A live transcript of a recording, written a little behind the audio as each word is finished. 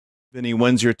Vinny,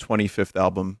 when's your 25th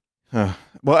album? Huh.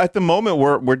 Well, at the moment,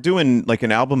 we're doing like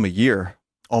an album a year,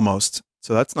 almost.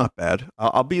 So that's not bad.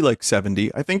 I'll be like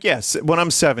 70. I think, yes, when I'm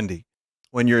 70.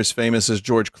 When you're as famous as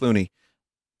George Clooney.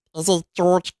 Is it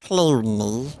George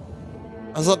Clooney?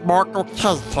 Is it Michael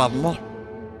Keaton?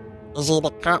 Is it a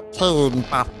cartoon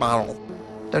Buffalo?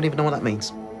 Don't even know what that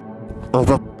means. Is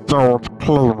it George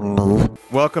Clooney?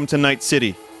 Welcome to Night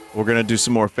City. We're going to do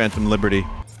some more Phantom Liberty.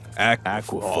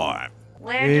 Aquafarm.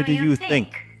 Where do you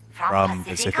think? From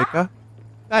Pacifica?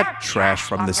 That trash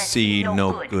from the sea,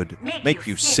 no good. Make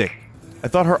you sick. I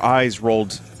thought her eyes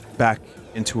rolled back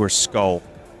into her skull,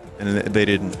 and they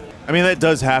didn't. I mean, that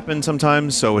does happen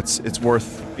sometimes, so it's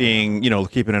worth being, you know,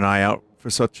 keeping an eye out for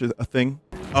such a thing.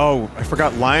 Oh, I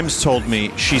forgot Limes told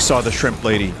me she saw the shrimp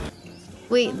lady.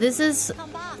 Wait, this is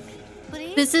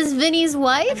Vinny's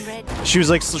wife? She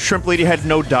was like, shrimp lady had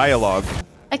no dialogue.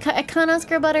 I can't ask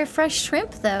her about her fresh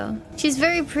shrimp, though. She's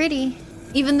very pretty.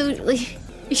 Even though, like,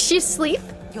 is she asleep?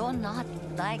 You're not,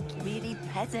 like, really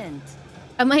present.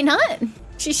 Am I not?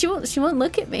 She won't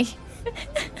look at me.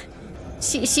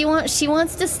 she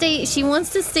wants to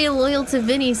stay loyal to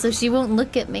Vinny, so she won't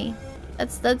look at me.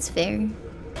 That's fair.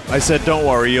 I said, don't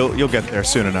worry, you'll get there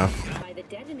soon enough.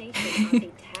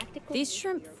 These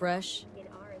shrimp fresh?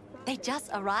 They just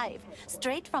arrived,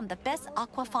 straight from the best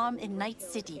aqua farm in Night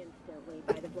City.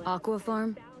 Aqua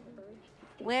farm?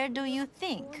 Where do you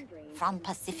think? From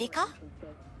Pacifica?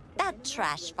 That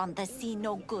trash from the sea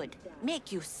no good.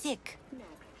 Make you sick.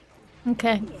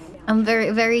 Okay. I'm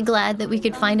very, very glad that we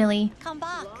could finally... Come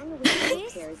back,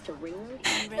 please.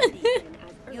 I'm ready.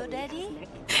 You ready?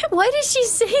 Why did she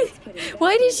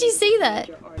say that?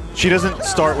 She doesn't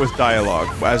start with dialogue,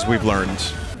 as we've learned.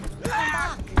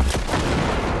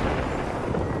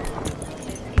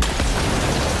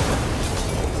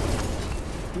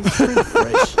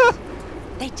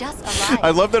 They just arrived. I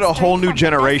love that a whole new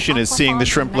generation is seeing the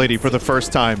shrimp lady for the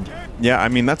first time. Yeah, I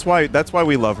mean, that's why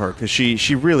we love her, because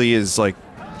she really is, like,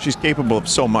 she's capable of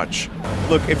so much.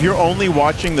 Look, if you're only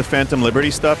watching the Phantom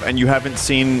Liberty stuff and you haven't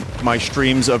seen my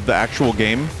streams of the actual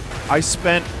game, I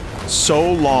spent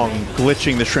so long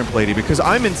glitching the shrimp lady because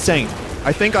I'm insane.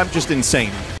 I think I'm just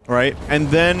insane, right? And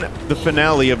then the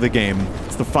finale of the game,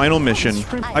 it's the final mission.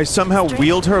 I somehow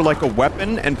wield her like a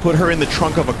weapon and put her in the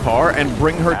trunk of a car and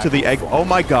bring her to the egg. Oh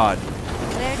my god.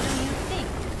 Where do you think?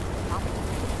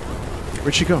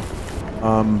 Where'd she go?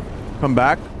 Come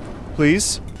back,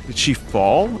 please. Did she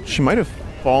fall? She might have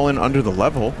fallen under the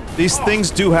level. These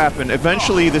things do happen.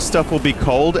 Eventually, this stuff will be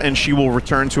culled and she will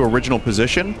return to original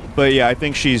position. But yeah, I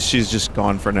think she's just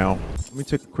gone for now. Let me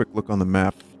take a quick look on the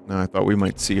map. No, I thought we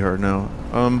might see her now.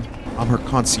 I'm her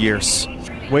concierge.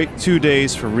 Wait 2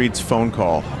 days for Reed's phone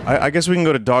call. I guess we can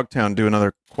go to Dogtown, do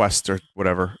another quest or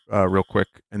whatever, real quick,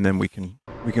 and then we can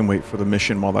wait for the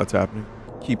mission while that's happening.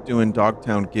 Keep doing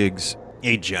Dogtown gigs.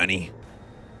 Hey, Johnny.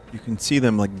 You can see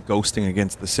them like ghosting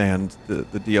against the sand. The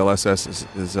DLSS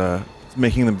is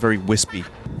making them very wispy.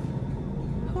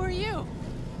 Who are you?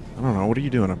 I don't know. What are you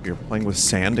doing up here? Playing with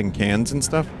sand and cans and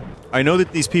stuff? I know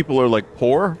that these people are like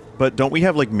poor, but don't we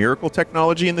have like miracle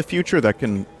technology in the future that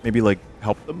can maybe like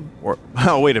help them? Or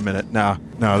oh, wait a minute. Nah,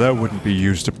 that wouldn't be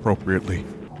used appropriately.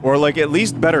 Or like at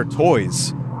least better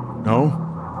toys.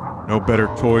 No better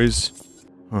toys.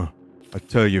 Huh? I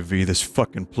tell you, V, this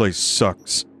fucking place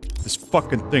sucks. This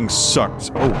fucking thing sucks.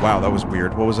 Oh wow, that was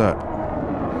weird. What was that?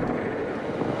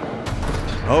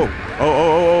 Oh,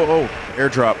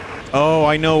 airdrop. Oh,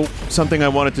 I know. Something I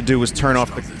wanted to do was turn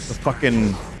off the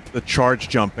fucking charge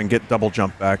jump and get double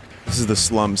jump back. This is the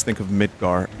slums. Think of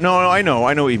Midgar. No, I know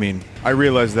what you mean. I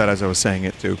realized that as I was saying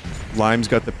it too. Lime's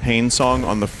got the Pain song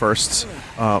on the first,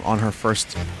 on her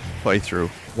first playthrough.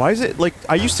 Why is it like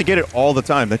I used to get it all the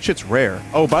time? That shit's rare.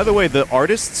 Oh, by the way, the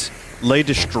artist Lay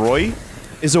Destroy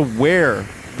is aware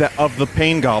of the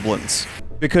Pain Goblins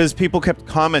because people kept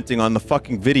commenting on the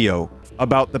fucking video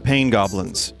about the Pain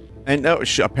Goblins. And no,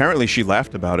 apparently she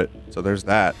laughed about it. So there's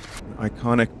that.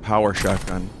 Iconic power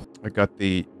shotgun. I got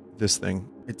this thing.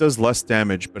 It does less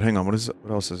damage, but hang on, what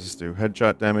else does this do?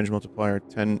 Headshot damage multiplier,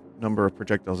 10 number of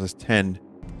projectiles is 10.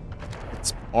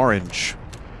 It's orange.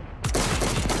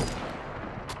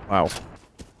 Wow.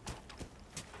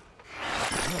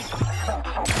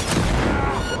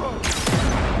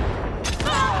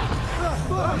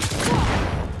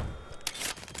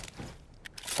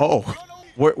 Oh,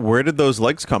 where did those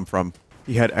legs come from?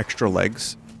 He had extra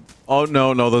legs. Oh,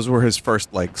 no, those were his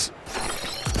first legs.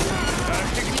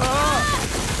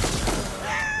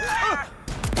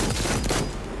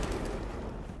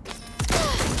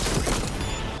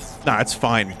 Nah, it's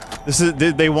fine.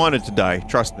 They wanted to die,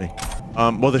 trust me.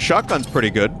 Well, the shotgun's pretty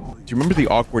good. you remember the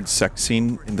awkward sex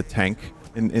scene in the tank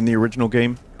in the original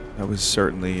game? That was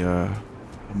certainly a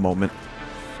moment.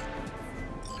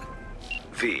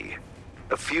 V.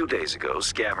 A few days ago,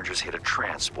 scavengers hit a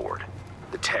transport.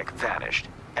 The tech vanished,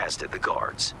 as did the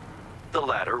guards. The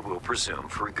latter we'll presume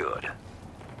for good.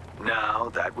 Now,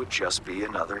 that would just be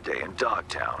another day in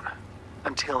Dogtown,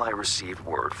 until I received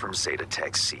word from Zeta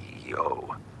Tech's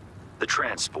CEO. The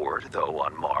transport, though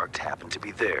unmarked, happened to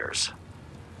be theirs.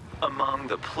 Among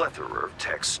the plethora of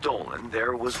tech stolen,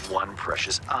 there was one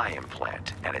precious eye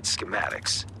implant and its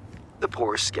schematics. The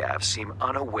poor scavs seem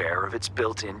unaware of its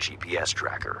built-in GPS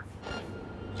tracker.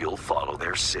 You'll follow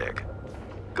their SIG.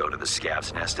 Go to the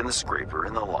scav's nest in the scraper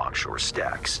in the Longshore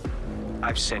stacks.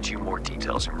 I've sent you more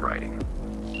details in writing.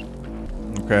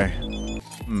 Okay.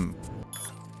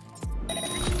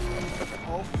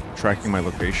 Tracking my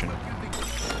location.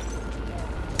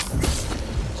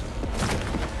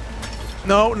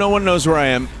 No, no one knows where I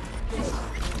am.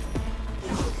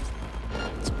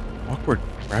 It's awkward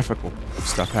graphical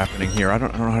stuff happening here. I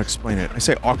don't know how to explain it. I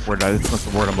say awkward, that's not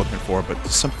the word I'm looking for, but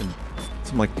something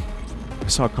like I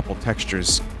saw a couple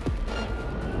textures.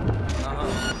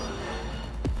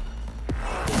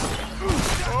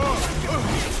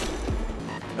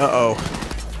 Uh-oh.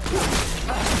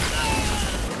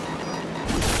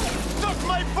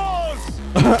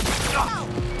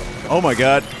 Oh my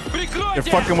god. They're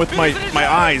fucking with my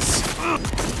eyes.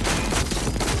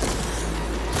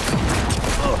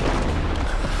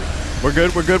 We're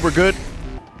good, we're good, we're good.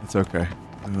 It's okay.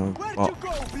 Well,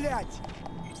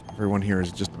 everyone here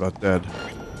is just about dead.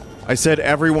 I said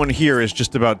everyone here is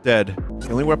just about dead. The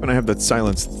only weapon I have that's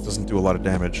silenced doesn't do a lot of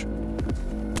damage.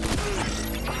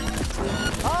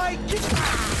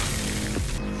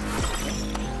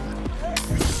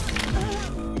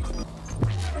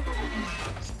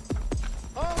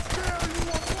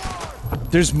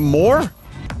 There's more?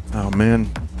 Oh,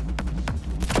 man.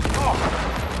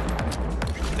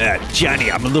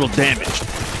 Johnny, I'm a little damaged.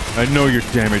 I know you're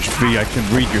damaged, V. I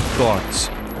can read your thoughts.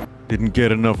 Didn't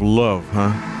get enough love,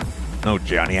 huh? No,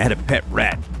 Johnny, I had a pet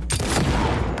rat.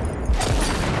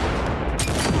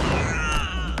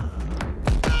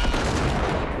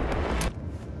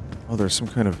 Oh, there's some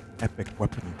kind of epic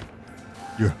weapon.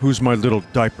 Who's my little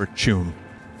diaper chum?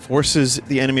 Forces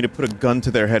the enemy to put a gun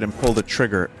to their head and pull the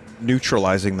trigger,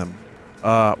 neutralizing them.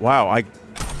 Wow,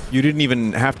 you didn't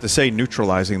even have to say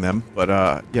neutralizing them,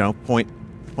 but, you know, point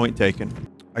taken.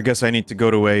 I guess I need to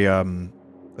go to a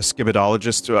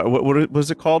skibidologist. What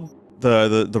was it called?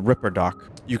 The Ripper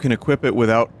Dock. You can equip it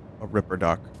without a Ripper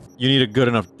Dock. You need a good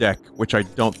enough deck, which I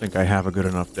don't think I have a good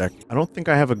enough deck. I don't think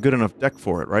I have a good enough deck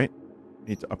for it, right? You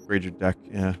need to upgrade your deck,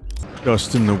 yeah.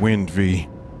 Dust in the wind, V.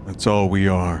 That's all we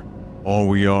are. All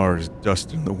we are is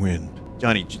dust in the wind.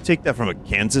 Johnny, did you take that from a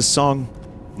Kansas song?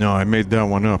 No, I made that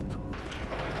one up. You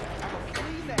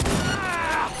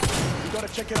gotta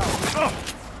check it out.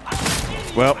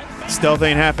 Well, stealth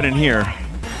ain't happening here.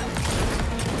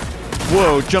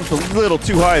 Whoa, jumped a little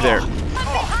too high there.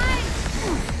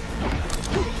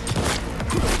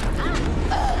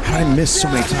 How did I miss so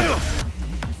many times?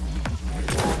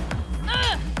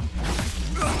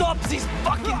 Stop this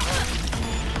fucking...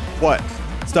 What?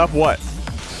 Stop what?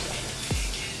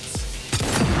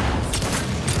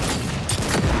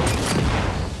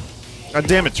 God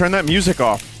damn it, turn that music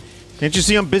off. Can't you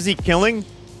see I'm busy killing?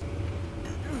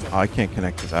 Oh, I can't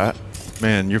connect to that.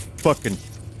 Man, your fucking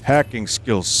hacking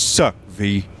skills suck,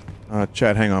 V.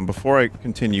 Chat, hang on. Before I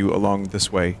continue along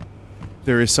this way,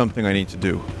 there is something I need to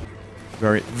do.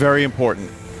 Very, very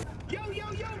important.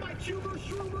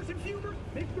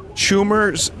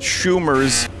 Schumers,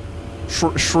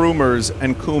 shroomers,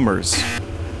 and coomers.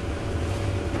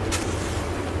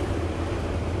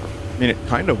 I mean, it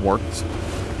kind of worked.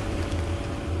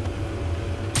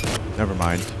 Never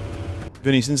mind.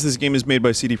 Vinny, since this game is made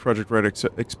by CD Projekt Red,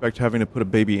 expect having to put a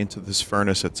baby into this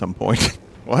furnace at some point.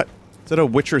 What? Is that a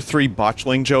Witcher 3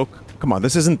 botchling joke? Come on,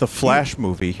 this isn't the Flash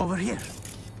movie. Over here.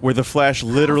 Where the Flash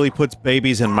literally puts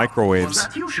babies in microwaves. Was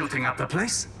that you shooting up the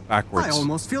place? Backwards. I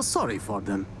almost feel sorry for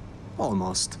them.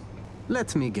 Almost.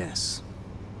 Let me guess.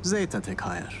 Zeta Tech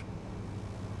hire.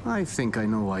 I think I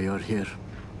know why you're here.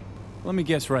 Let me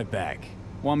guess right back.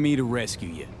 Want me to rescue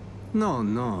you? No,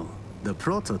 no. The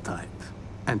prototype.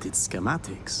 And its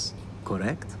schematics.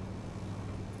 Correct?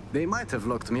 They might have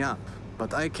locked me up,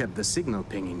 but I kept the signal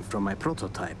pinging from my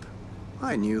prototype.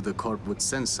 I knew the Corp would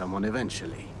send someone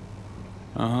eventually.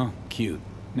 Uh-huh. Cute.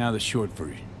 Now the short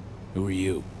version. Who are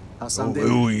you?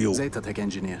 who are you? Zeta Tech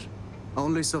engineer.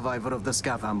 Only survivor of the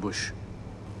scav ambush.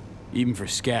 Even for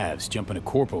scavs, jumping a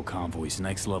corpo convoy's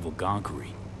next level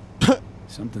gonkery.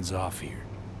 Something's off here.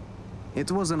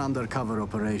 It was an undercover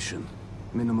operation.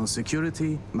 Minimal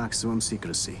security, maximum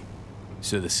secrecy.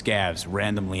 So the scavs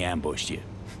randomly ambushed you?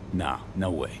 Nah,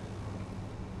 no way.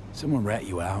 Someone rat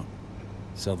you out?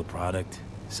 Sell the product?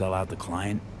 Sell out the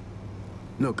client?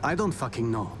 Look, I don't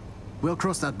fucking know. We'll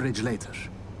cross that bridge later.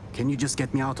 Can you just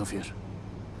get me out of here?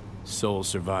 Sole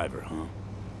survivor, huh?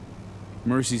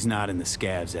 Mercy's not in the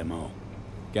scavs' MO.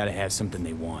 Gotta have something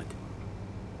they want.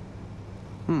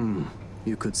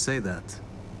 You could say that.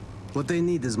 What they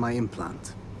need is my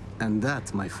implant. And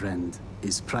that, my friend,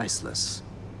 is priceless.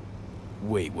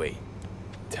 Wait.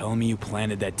 Tell me you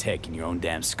planted that tech in your own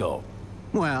damn skull.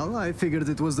 Well, I figured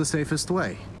it was the safest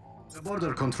way. The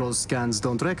border control scans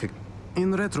don't recognize.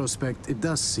 In retrospect, it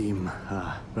does seem,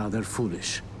 rather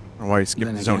foolish. Why he skipped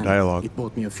Then his own again, dialogue. It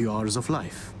bought me a few hours of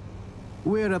life.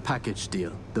 We're a package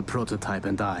deal, the prototype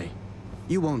and I.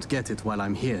 You won't get it while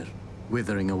I'm here,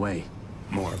 withering away.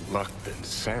 More luck than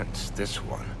sense, this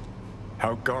one.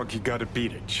 How gonk you gotta be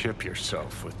to chip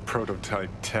yourself with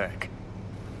prototype tech?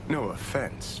 No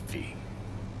offense, V.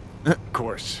 Of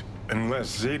course, unless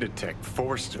Zeta Tech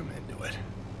forced him into it.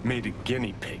 Made a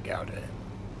guinea pig out of it.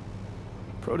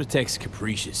 Prototech's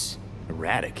capricious,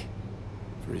 erratic.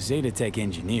 For a Zeta Tech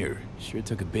engineer, sure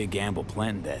took a big gamble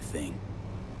planting that thing.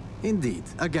 Indeed,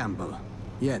 a gamble.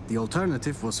 Yet the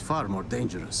alternative was far more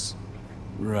dangerous.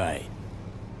 Right.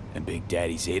 And Big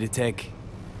Daddy Zeta Tech?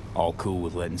 All cool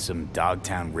with letting some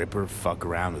Dogtown Ripper fuck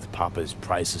around with Papa's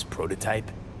priceless prototype?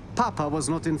 Papa was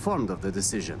not informed of the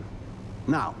decision.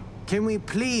 Now, can we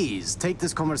please take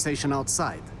this conversation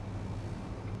outside?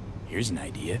 Here's an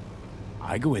idea.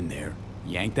 I go in there,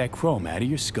 yank that chrome out of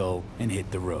your skull, and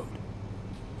hit the road.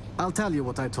 I'll tell you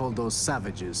what I told those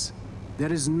savages.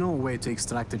 There is no way to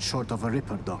extract it short of a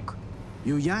Ripper, Doc.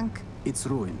 You yank, it's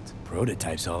ruined.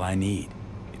 Prototype's all I need.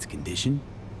 Its condition?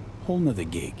 Whole nother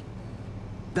gig.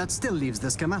 That still leaves the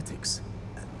schematics.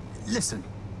 Listen,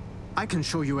 I can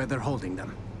show you where they're holding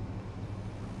them.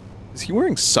 Is he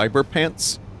wearing cyber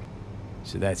pants?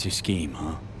 So that's your scheme,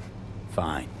 huh?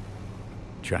 Fine.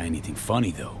 Try anything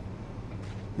funny, though.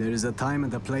 There is a time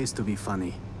and a place to be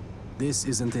funny. This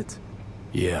isn't it.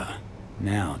 Yeah.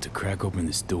 Now, to crack open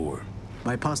this door.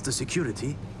 Bypass the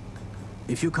security?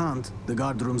 If you can't, the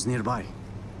guard room's nearby.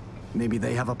 Maybe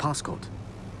they have a passcode.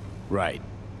 Right.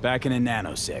 Back in a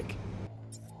nanosec.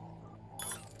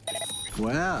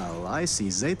 Well, I see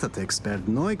Zeta Tech spared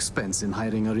no expense in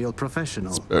hiring a real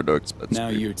professional. Spared no expense. Now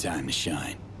your time to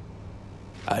shine.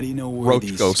 How do you know where Roach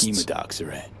these ghosts. schema docs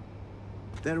are at?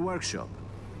 Their workshop.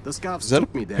 The scavs Is that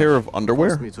took a me there. pair of underwear?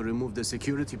 Forced me to remove the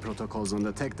security protocols on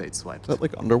the tech they'd swiped. Is that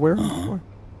like underwear?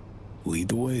 Lead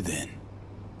the way then.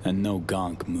 And no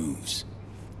gonk moves.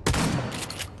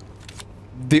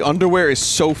 The underwear is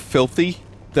so filthy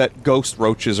that ghost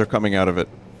roaches are coming out of it.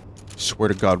 Swear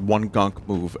to God, one gonk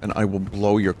move and I will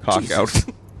blow your cock Jesus.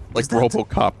 out. Like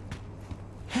RoboCop.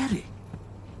 Harry,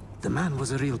 the man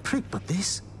was a real prick, but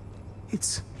this...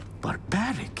 it's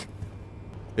barbaric.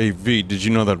 Hey V, did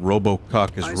you know that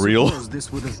RoboCop is real? I suppose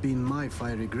this would have been my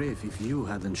fiery grave if you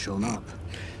hadn't shown up.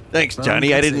 Thanks,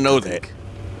 Johnny, I didn't know that.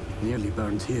 Nearly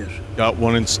burned here. Got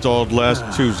one installed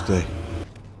last Tuesday.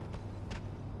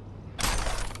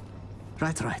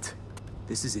 Right.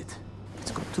 This is it.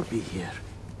 It's got to be here.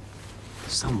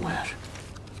 Somewhere.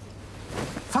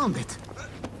 Found it!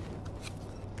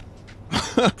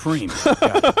 Preem.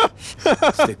 Got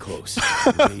it. Stay close.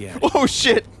 Yeah. Oh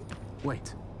shit!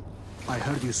 Wait. I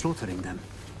heard you slaughtering them,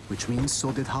 which means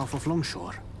so did half of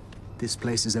Longshore. This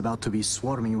place is about to be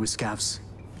swarming with scavs.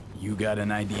 You got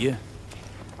an idea?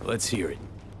 Let's hear it.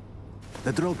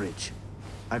 The drawbridge.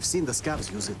 I've seen the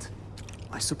scavs use it.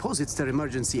 I suppose it's their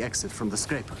emergency exit from the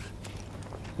scraper.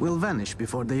 We'll vanish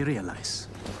before they realize.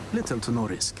 Little to no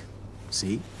risk.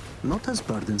 See? Not as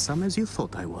burdensome as you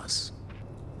thought I was.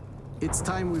 It's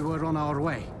time we were on our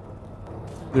way.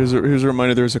 Here's a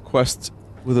reminder, there's a quest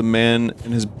with a man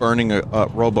and his burning a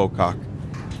Robocock.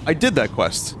 I did that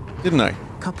quest, didn't I?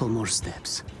 Couple more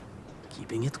steps.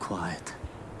 Keeping it quiet.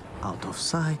 Out of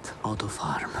sight, out of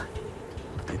harm.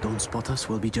 If they don't spot us,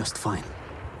 we'll be just fine.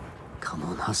 Come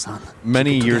on, Hassan.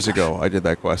 Many Keep it years together. ago, I did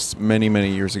that quest. Many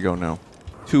years ago now.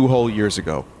 2 whole years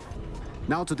ago.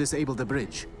 Now to disable the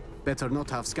bridge. Better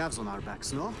not have scavs on our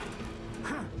backs, no?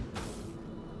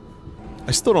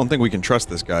 I still don't think we can trust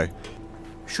this guy.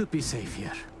 Should be safe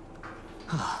here.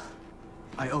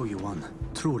 I owe you one,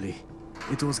 truly.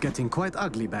 It was getting quite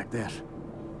ugly back there.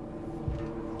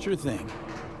 Sure thing.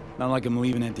 Not like I'm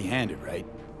leaving empty-handed, right?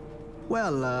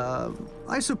 Well,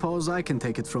 I suppose I can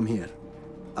take it from here.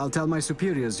 I'll tell my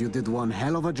superiors you did one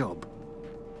hell of a job.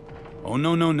 Oh,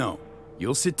 no.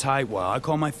 You'll sit tight while I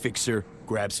call my fixer,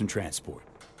 grab some transport.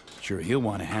 Sure, he'll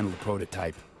want to handle the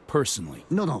prototype personally.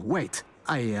 No, wait.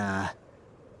 I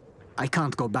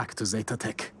can't go back to Zeta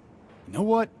Tech. You know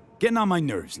what? Getting on my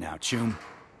nerves now, Chum.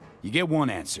 You get one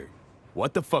answer.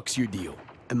 What the fuck's your deal?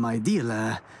 My deal,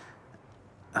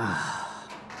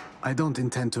 I don't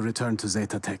intend to return to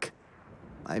Zeta Tech.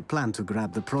 I plan to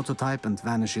grab the prototype and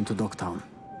vanish into Dogtown.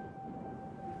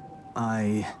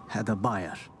 I had a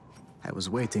buyer. I was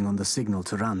waiting on the signal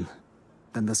to run.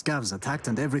 Then the scavs attacked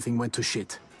and everything went to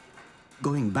shit.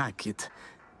 Going back, it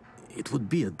would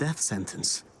be a death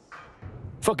sentence.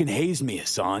 Fucking haze me,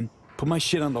 Hassan. Put my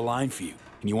shit on the line for you.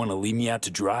 And you want to leave me out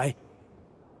to dry?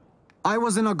 I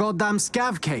was in a goddamn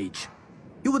scav cage.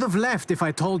 You would have left if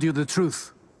I told you the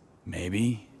truth.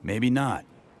 Maybe, maybe not.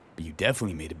 But you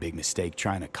definitely made a big mistake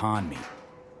trying to con me.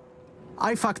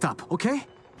 I fucked up, okay?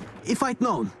 If I'd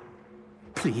known.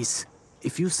 Please,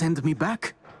 if you send me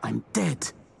back, I'm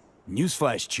dead.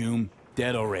 Newsflash, Chum.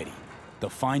 Dead already. They'll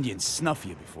find you and snuff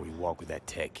you before you walk with that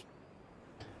tech.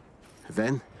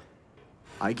 Then,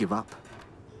 I give up.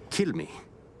 Kill me.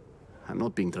 I'm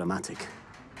not being dramatic.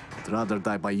 I'd rather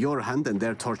die by your hand than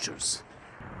their tortures.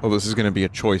 Oh, this is gonna be a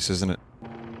choice, isn't it?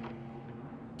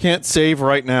 Can't save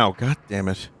right now. God damn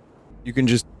it. You can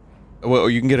just... Well,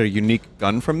 you can get a unique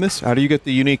gun from this? How do you get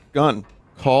the unique gun?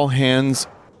 Call hands...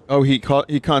 Oh, he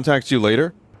contacts you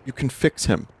later? You can fix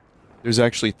him. There's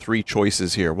actually 3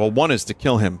 choices here. Well, one is to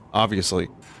kill him, obviously.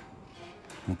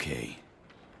 Okay.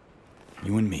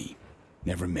 You and me.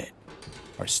 Never met.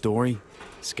 Our story?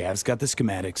 Scav's got the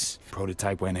schematics.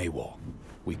 Prototype went AWOL.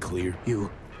 We clear? You...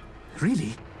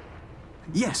 Really?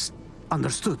 Yes.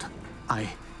 Understood.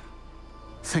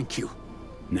 Thank you.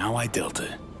 Now I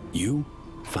Delta. You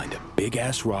find a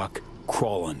big-ass rock,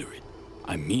 crawl under it.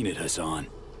 I mean it, Hassan.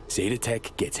 Zeta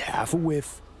Tech gets half a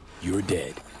whiff, you're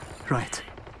dead. Right.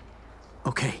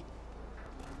 Okay.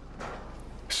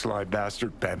 Sly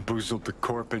bastard bamboozled the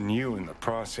corp and you in the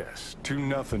process.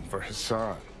 2-0 for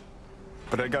Hassan.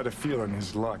 But I got a feeling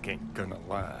his luck ain't gonna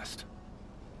last.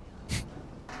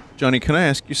 Johnny, can I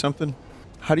ask you something?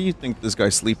 How do you think this guy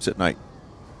sleeps at night?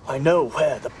 I know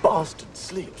where the bastard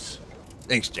sleeps.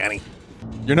 Thanks, Johnny.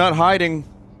 You're not hiding.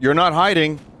 You're not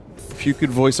hiding. If you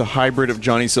could voice a hybrid of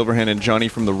Johnny Silverhand and Johnny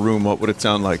from The Room, what would it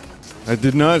sound like? I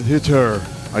did not hit her.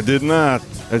 I did not.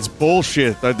 That's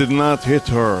bullshit. I did not hit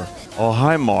her. Oh,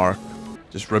 hi, Mark.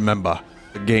 Just remember,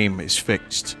 the game is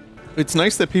fixed. It's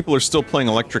nice that people are still playing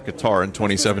electric guitar in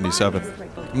 2077.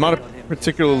 I'm not a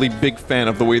particularly big fan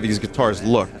of the way these guitars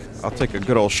look. I'll take a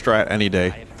good old Strat any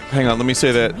day. Hang on, let me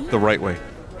say that the right way.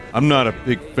 I'm not a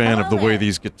big fan of the way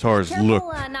these guitars look.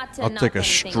 I'll take a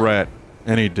Strat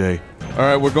any day.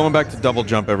 Alright, we're going back to double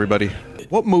jump, everybody.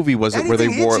 What movie was it where they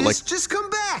wore, like, just come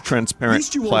back. transparent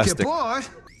plastic?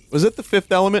 Was it The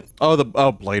Fifth Element?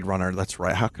 Oh, Blade Runner, that's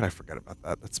right. How could I forget about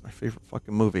that? That's my favorite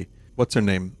fucking movie. What's her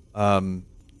name?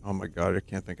 Oh my god, I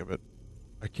can't think of it.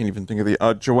 I can't even think of the,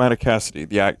 Joanna Cassidy,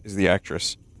 is the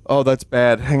actress. Oh, that's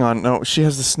bad. Hang on, no, she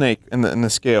has the snake in the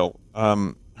scale.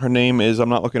 Her name is, I'm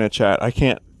not looking at chat. I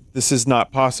can't, this is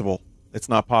not possible. It's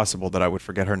not possible that I would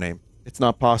forget her name. It's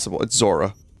not possible. It's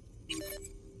Zora.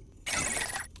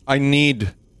 I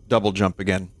need double jump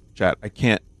again, chat. I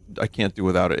can't do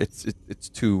without it. It's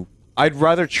too... I'd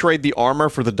rather trade the armor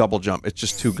for the double jump. It's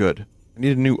just too good. I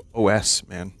need a new OS,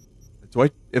 man. Do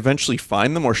I eventually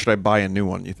find them, or should I buy a new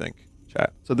one, you think?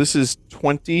 Chat. So this is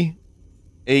 20,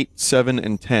 8, 7,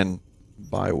 and 10.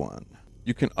 Buy one.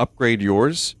 You can upgrade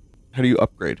yours. How do you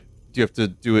upgrade? Do you have to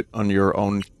do it on your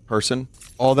own person?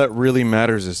 All that really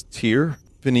matters is tier.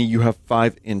 Vinny, you have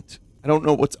 5 int. I don't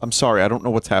know what's... I'm sorry, I don't know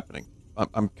what's happening.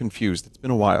 I'm confused. It's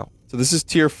been a while. So this is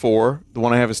tier 4. The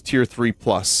one I have is tier 3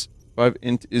 plus. 5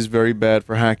 int is very bad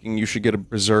for hacking. You should get a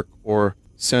Berserk or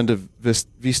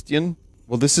Sandevistan.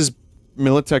 Well, this is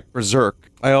Militech Berserk.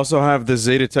 I also have the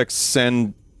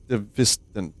Zetatech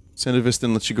Sandevistan.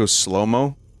 Sandevistan lets you go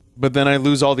slow-mo. But then I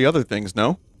lose all the other things,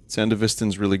 no?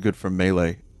 Sandevistan's really good for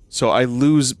melee. So I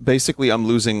lose... Basically, I'm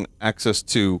losing access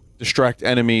to distract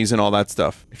enemies and all that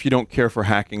stuff. If you don't care for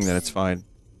hacking, then it's fine.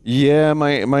 Yeah,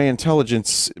 my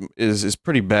intelligence is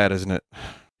pretty bad, isn't it?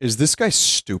 Is this guy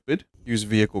stupid? Use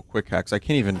vehicle quick hacks. I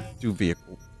can't even do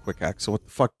vehicle quick hacks, so what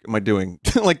the fuck am I doing?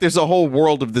 Like, there's a whole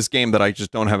world of this game that I just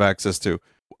don't have access to.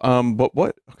 But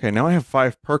what? Okay, now I have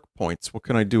 5 perk points. What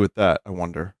can I do with that, I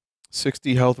wonder?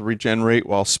 60 health regenerate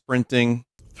while sprinting.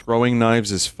 Throwing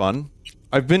knives is fun.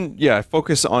 I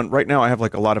focus on... Right now I have,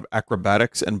 like, a lot of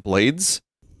acrobatics and blades.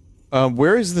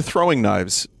 Where is the throwing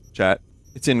knives, chat?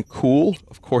 It's in cool?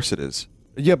 Of course it is.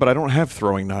 Yeah, but I don't have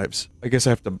throwing knives. I guess I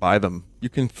have to buy them. You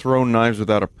can throw knives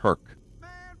without a perk.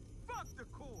 Man, fuck the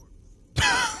corpse.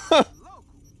 Local.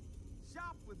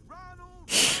 Shop with Ronald,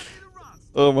 the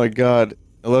Oh my god.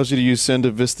 Allows you to use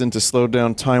Sandevistan to slow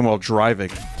down time while driving.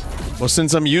 Well,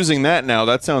 since I'm using that now,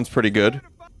 that sounds pretty good.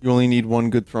 You only need one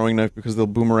good throwing knife because they'll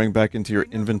boomerang back into your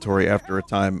inventory after a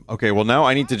time. Okay, well now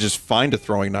I need to just find a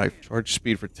throwing knife. Charge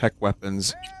speed for tech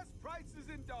weapons.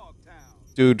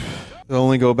 Dude, they'll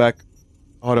only go back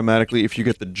automatically if you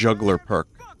get the juggler perk.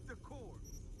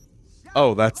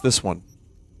 Oh, that's this one.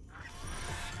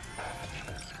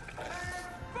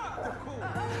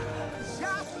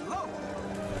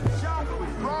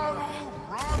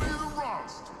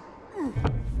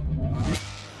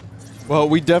 Well,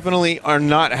 we definitely are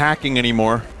not hacking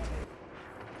anymore.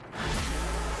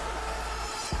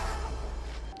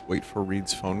 Wait for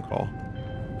Reed's phone call.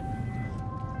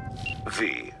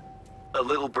 V, a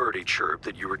little birdie chirped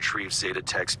that you retrieved Zeta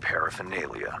Tech's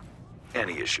paraphernalia.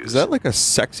 Any issues? Is that like a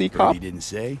sexy cop? He didn't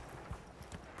say.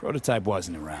 Prototype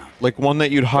wasn't around. Like one that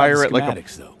you'd hire at like a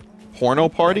though. porno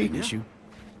party? Issue?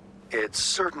 It's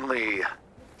certainly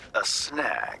a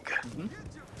snag.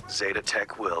 Zeta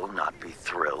Tech will not be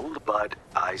thrilled, but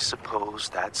I suppose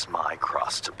that's my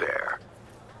cross to bear.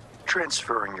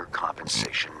 Transferring your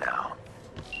compensation now.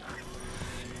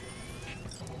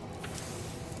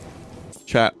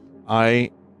 Chat,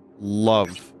 I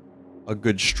love a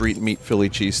good street meat Philly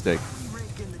cheesesteak.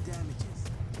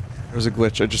 There's a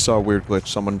glitch. I just saw a weird glitch.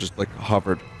 Someone just like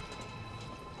hovered.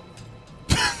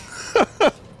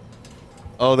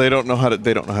 Oh, they don't know how to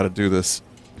do this.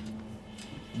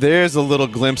 There's a little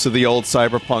glimpse of the old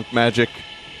Cyberpunk magic.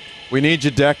 We need you,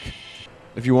 Deck.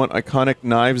 If you want iconic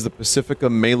knives, the Pacifica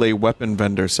melee weapon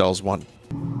vendor sells one.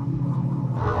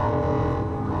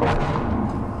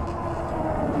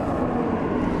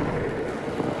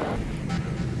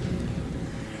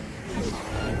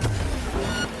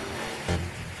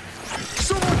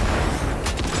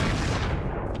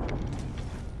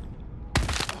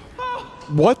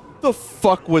 What the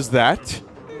fuck was that?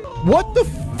 What the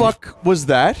fuck was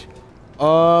that?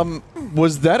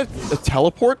 Was that a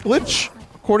teleport glitch?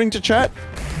 According to chat?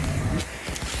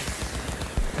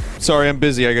 Sorry, I'm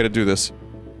busy, I gotta do this.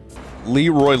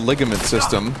 Leroy ligament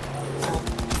system.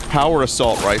 Power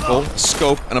assault rifle,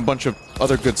 scope, and a bunch of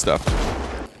other good stuff.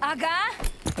 Aga!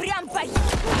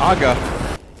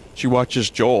 She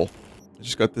watches Joel. I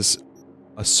just got this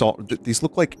assault- these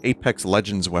look like Apex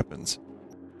Legends weapons.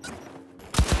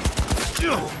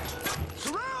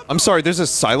 I'm sorry, there's a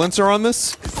silencer on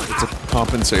this? It's a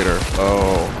compensator.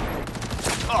 Oh.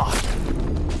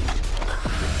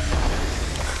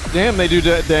 Damn, they do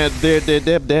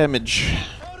damage.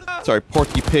 Sorry,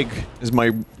 Porky Pig is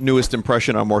my newest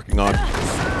impression I'm working on.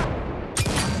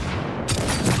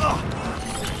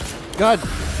 God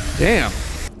damn.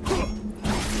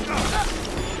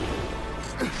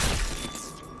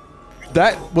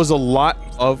 That was a lot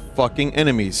of fucking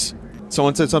enemies.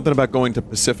 Someone said something about going to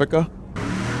Pacifica.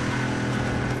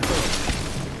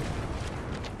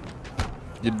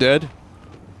 You dead?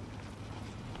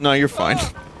 No, you're fine.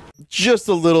 Just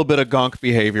a little bit of gonk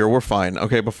behavior, we're fine.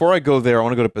 Okay, before I go there, I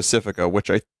want to go to Pacifica,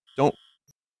 which I don't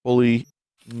fully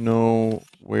know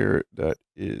where that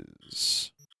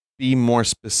is. Be more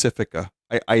specifica.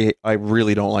 I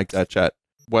really don't like that, chat.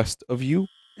 West of you?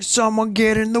 Someone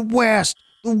get in the west!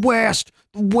 The west!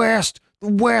 The west! The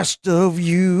west of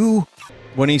you!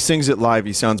 When he sings it live,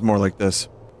 he sounds more like this.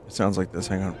 It sounds like this,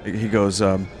 hang on. He goes,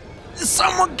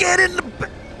 someone get in the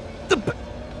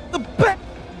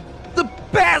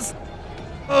best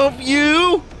of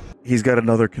you! He's got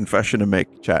another confession to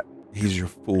make, chat. He's your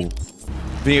fool.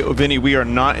 Vinny, we are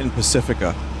not in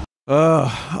Pacifica.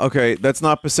 Okay, that's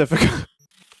not Pacifica.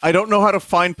 I don't know how to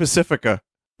find Pacifica.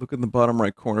 Look in the bottom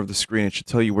right corner of the screen, it should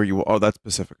tell you where you are. Oh, that's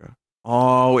Pacifica.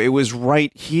 Oh, it was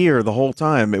right here the whole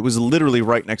time. It was literally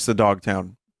right next to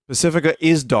Dogtown. Pacifica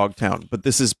is Dogtown, but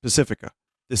this is Pacifica.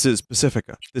 This is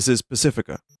Pacifica. This is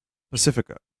Pacifica.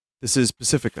 Pacifica. This is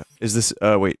Pacifica. Is this,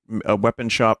 wait, a weapon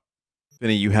shop?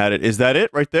 Vinny, you had it. Is that it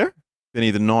right there?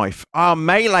 Vinny, the knife. Ah,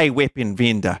 melee weapon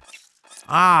vendor.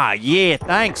 Ah, yeah,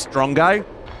 thanks, Drongo.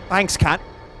 Thanks, cunt.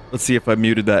 Let's see if I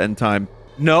muted that in time.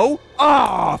 No?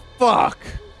 Ah, fuck.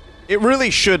 It really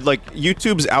should, like,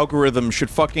 YouTube's algorithm should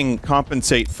fucking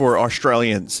compensate for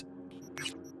Australians.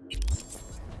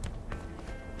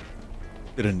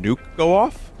 Did a nuke go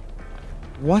off?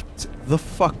 What the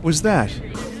fuck was that?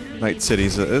 Night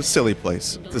City's a silly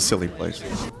place. It's a silly place.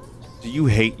 Do you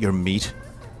hate your meat?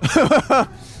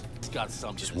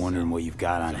 Just wondering what you've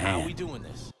got on hand. How are we doing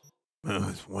this? I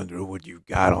was wondering what you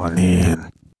got on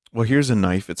hand. Well, here's a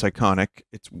knife. It's iconic.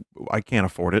 I can't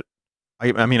afford it.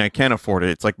 I mean, I can afford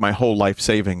it. It's like my whole life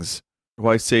savings.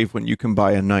 Why save when you can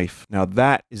buy a knife? Now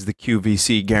that is the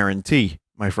QVC guarantee,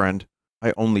 my friend.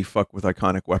 I only fuck with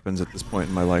iconic weapons at this point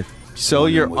in my life. Sell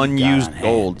your Wondering what you got unused on hand.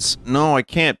 golds. No, I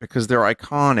can't because they're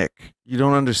iconic. You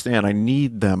don't understand. I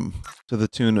need them to the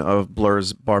tune of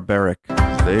Blur's Barbaric.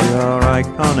 They are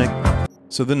iconic.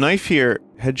 So the knife here,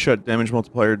 headshot damage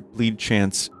multiplier, bleed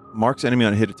chance, marks enemy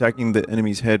on hit. Attacking the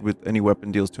enemy's head with any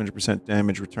weapon deals 200%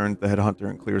 damage. Returns the headhunter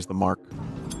and clears the mark.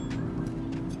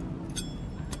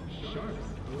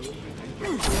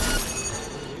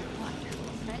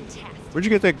 Where'd you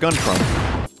get that gun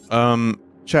from?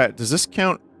 Chat, does this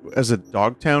count as a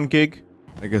Dogtown gig?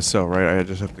 I guess so, right? I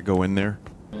just have to go in there.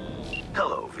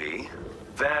 Hello, V.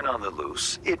 Van on the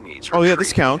loose. It needs Oh yeah, this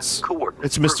retrieving. counts.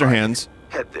 Coordinates It's Mr. provided. Hands.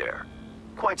 Head there.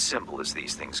 Quite simple as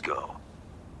these things go.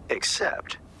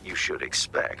 Except, you should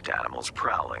expect animals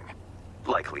prowling.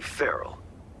 Likely feral.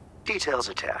 Details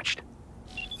attached.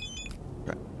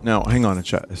 Okay. Now, hang on a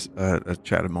chat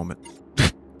a moment.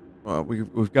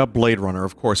 We've got Blade Runner,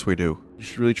 of course we do. You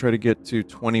should really try to get to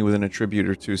 20 with an attribute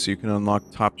or two so you can unlock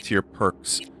top-tier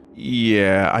perks.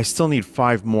 Yeah, I still need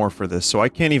 5 more for this, so I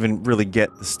can't even really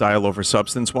get the style over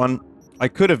substance one. I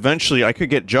could eventually, I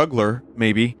could get Juggler,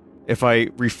 maybe, if I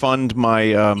refund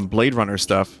my Blade Runner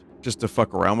stuff, just to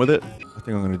fuck around with it. I think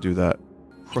I'm gonna do that.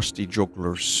 Crusty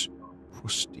Jugglers.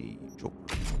 Crusty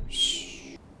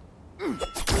Jugglers.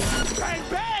 Bang,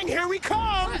 bang! Here we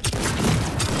come!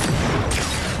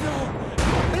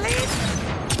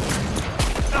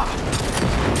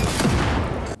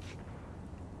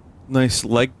 Nice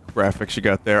leg graphics you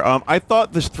got there. I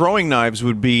thought the throwing knives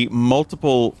would be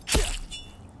multiple...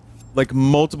 like,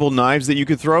 multiple knives that you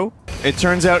could throw. It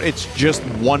turns out it's just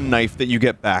one knife that you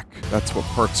get back. That's what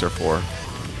perks are for.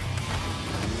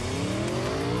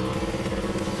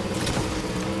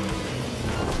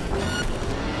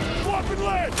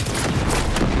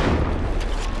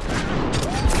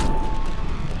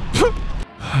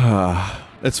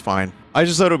 It's fine. I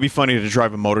just thought it would be funny to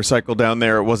drive a motorcycle down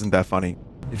there. It wasn't that funny.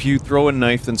 If you throw a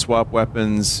knife, then swap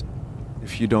weapons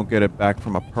if you don't get it back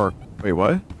from a perk. Wait,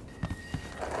 what?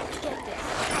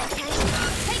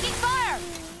 Taking fire!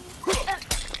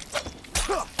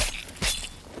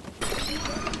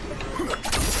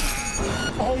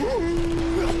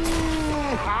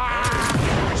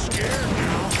 I'm scared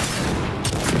now.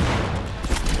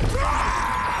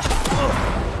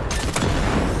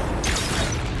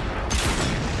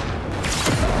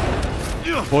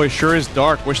 Boy, sure is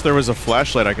dark. Wish there was a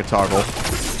flashlight I could toggle.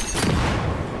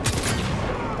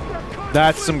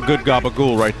 That's some good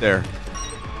gabagool right there.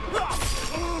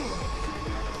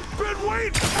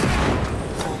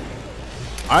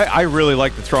 I really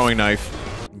like the throwing knife.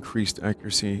 Increased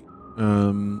accuracy.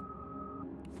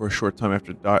 For a short time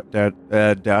after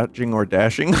dodging or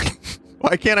dashing.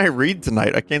 Why can't I read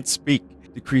tonight? I can't speak.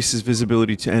 Decreases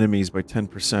visibility to enemies by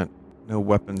 10%. No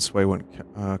weapon sway when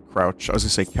crouched. I was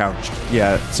gonna say couched.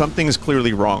 Yeah, something's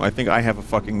clearly wrong. I think I have a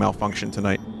fucking malfunction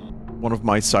tonight. One of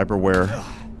my cyberware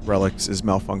relics is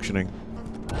malfunctioning.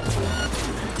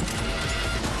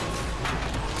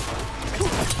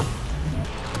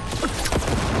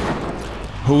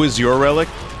 Who is your relic?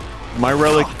 My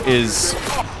relic is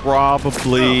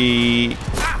probably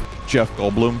Jeff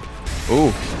Goldblum.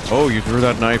 Oh, you threw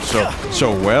that knife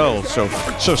so well, so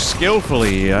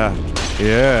skillfully.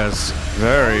 Yes,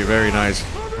 very nice.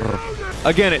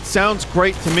 Again, it sounds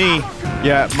great to me.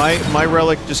 Yeah, my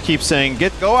relic just keeps saying,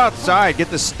 go outside, get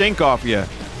the stink off you.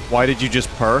 Why did you just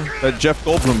purr? That Jeff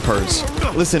Goldblum purrs.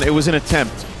 Listen, it was an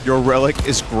attempt. Your relic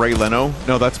is Grey Leno.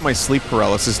 No, that's my sleep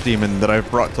paralysis demon that I've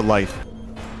brought to life.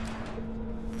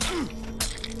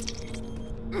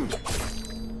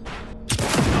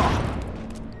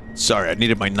 Sorry, I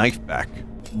needed my knife back.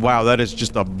 Wow, that is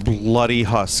just a bloody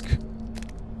husk.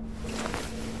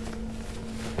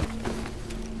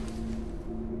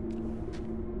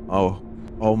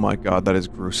 Oh my god, that is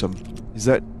gruesome. Is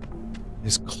that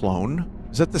his clone?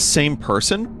 Is that the same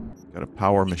person? Got a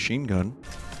power machine gun.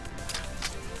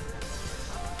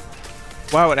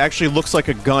 Wow, it actually looks like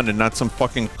a gun and not some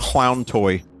fucking clown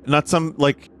toy. Not some,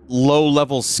 like,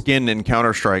 low-level skin in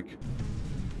Counter-Strike.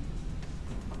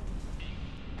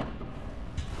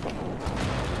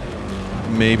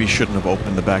 Maybe shouldn't have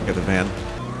opened the back of the van.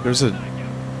 There's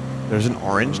an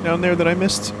orange down there that I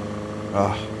missed?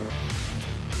 Ugh.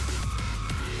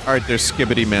 Alright, there's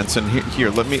Skibbity Manson. Here,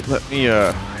 let me,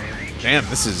 damn,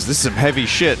 this is some heavy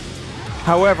shit.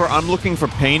 However, I'm looking for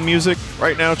pain music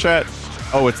right now, chat.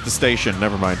 Oh, it's the station.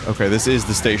 Never mind. Okay, this is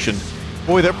the station.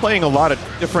 Boy, they're playing a lot of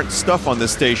different stuff on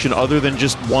this station other than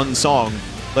just one song,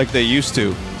 like they used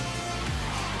to.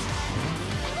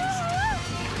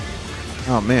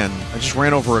 Oh man, I just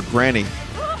ran over a granny.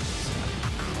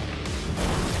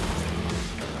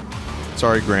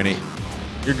 Sorry, Granny.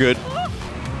 You're good.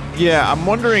 Yeah, I'm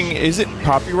wondering, is it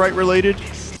copyright related?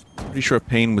 Pretty sure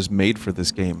Pain was made for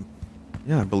this game.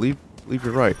 Yeah, I believe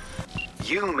you're right.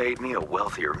 You made me a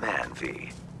wealthier man,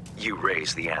 V. You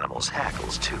raised the animals'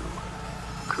 hackles, too.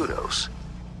 Kudos.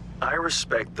 I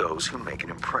respect those who make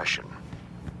an impression.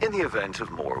 In the event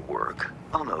of more work,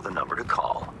 I'll know the number to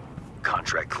call.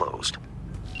 Contract closed.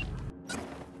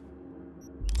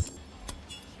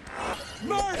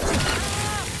 Mark!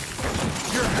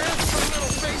 Your handsome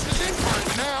little face is in for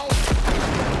it now!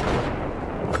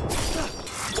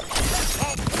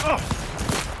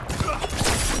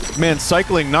 Man,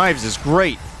 cycling knives is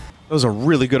great. That was a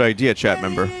really good idea, chat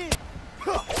member.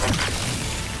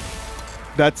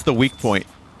 That's the weak point.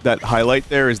 That highlight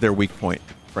there is their weak point,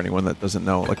 for anyone that doesn't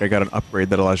know. Like, I got an upgrade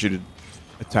that allows you to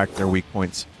attack their weak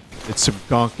points. It's some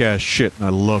gonk-ass shit, and I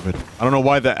love it. I don't know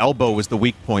why the elbow was the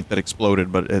weak point that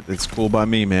exploded, but it's cool by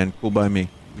me, man. Cool by me.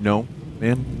 You know,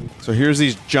 man? So here's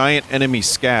these giant enemy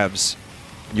scavs.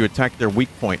 You attack their weak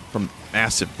point from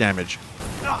massive damage.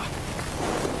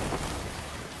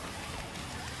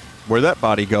 Where'd that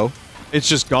body go? It's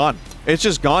just gone. It's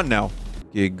just gone now.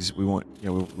 Gigs. We want... Yeah,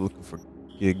 we're looking for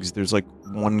gigs. There's like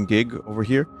 1 gig over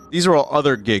here. These are all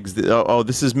other gigs. Oh,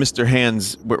 this is Mr.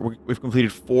 Hand's. We've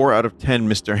completed 4 out of 10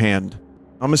 Mr. Hand.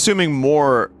 I'm assuming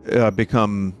more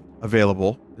become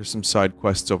available. There's some side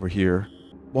quests over here.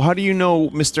 Well, how do you know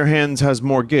Mr. Hands has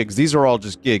more gigs? These are all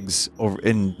just gigs over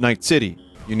in Night City.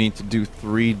 You need to do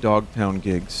 3 Dogtown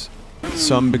gigs.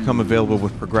 Some become available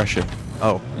with progression.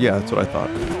 Oh, yeah, that's what I thought.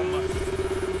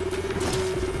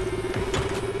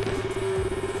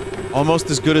 Almost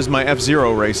as good as my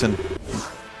F-Zero racing. V,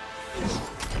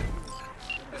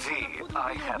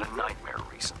 I had a nightmare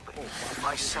recently.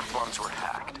 My symptoms were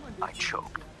hacked. I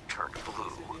choked, turned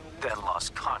blue, then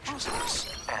lost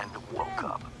consciousness, and woke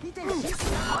up.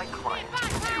 My client,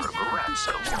 Vera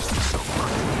Barazzo, wants to so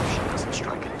much if she doesn't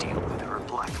strike a deal with her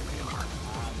blackmailer.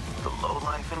 The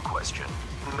lowlife in question,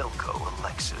 Milko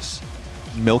Alexis.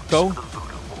 Milko? The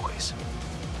Voodoo Boys.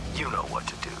 You know what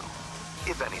to do.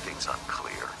 If anything's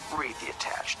unclear, read the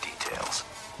attached details.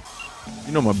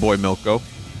 You know my boy Milko.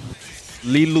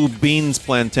 Lilu Beans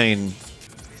Plantain.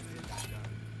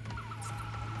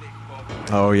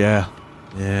 Oh yeah.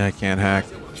 Yeah, I can't hack.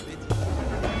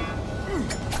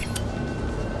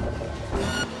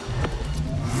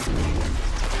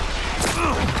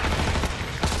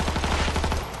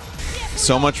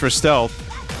 So much for stealth.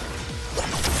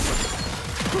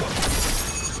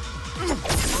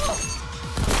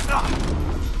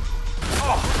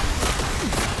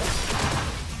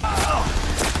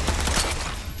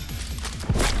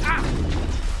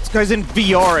 This guy's in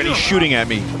VR and he's shooting at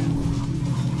me.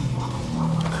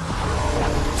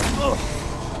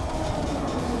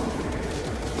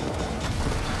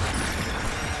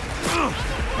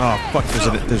 Oh fuck!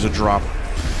 There's a drop.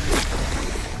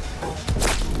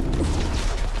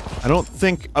 I don't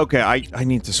think. Okay, I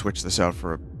need to switch this out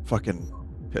for a fucking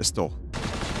pistol.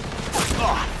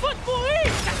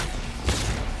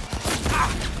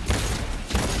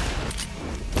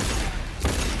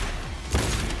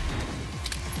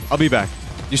 I'll be back.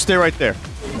 You stay right there.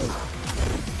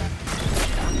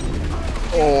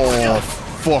 Oh,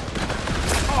 fuck.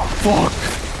 Fuck.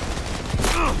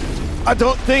 I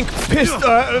don't think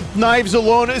knives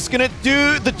alone is gonna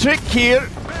do the trick here.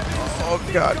 Oh,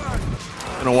 God.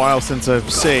 Been a while since I've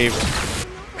saved.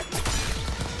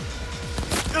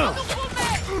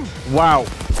 Wow.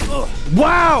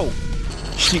 Wow!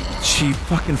 She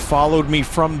fucking followed me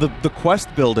from the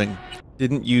quest building.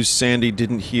 Didn't use Sandy,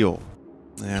 didn't heal.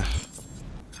 Yeah.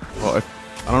 Well, I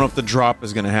don't know if the drop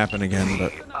is gonna happen again,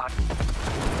 but...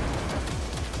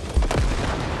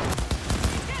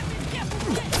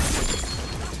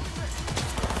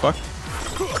 Fuck.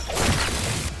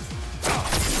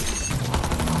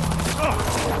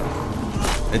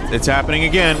 It's happening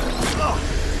again.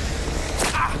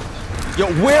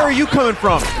 Yo, where are you coming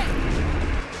from?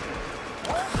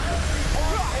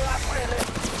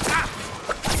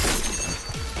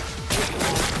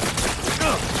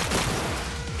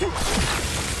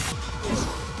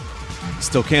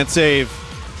 Still can't save.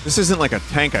 This isn't like a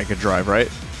tank I could drive, right?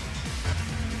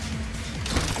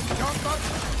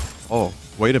 Oh,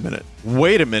 wait a minute.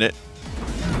 Wait a minute.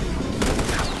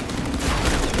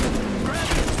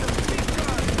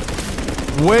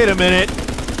 Wait a minute.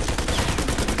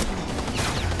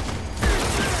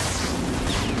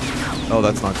 Oh,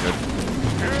 that's not good.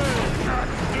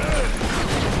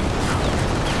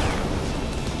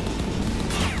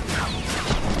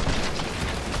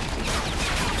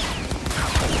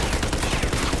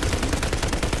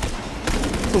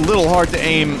 It's a little hard to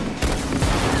aim.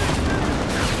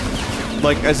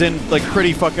 Like, as in, like,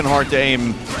 pretty fucking hard to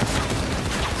aim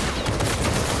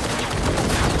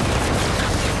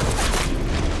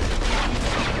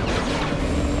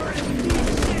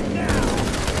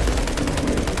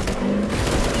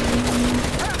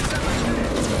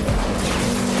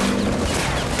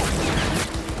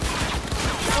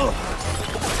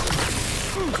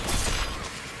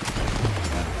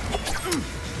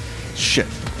shit.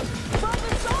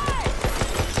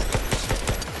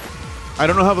 I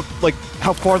don't know how the, like,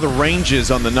 how far the range is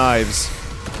on the knives.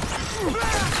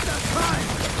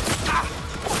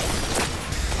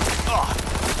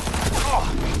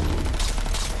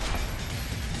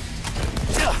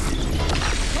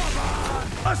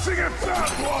 I think I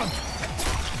found one!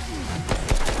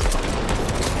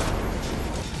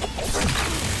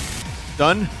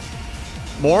 Done?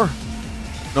 More?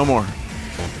 No more.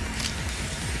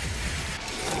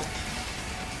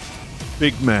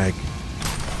 Big Mag.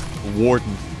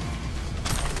 Warden.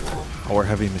 Power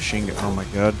heavy machine gun. Oh my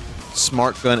god.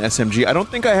 Smart gun SMG. I don't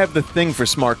think I have the thing for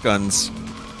smart guns.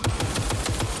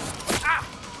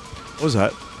 What was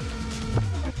that?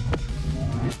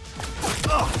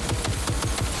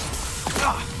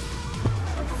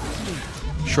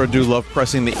 Sure do love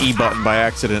pressing the E button by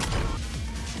accident.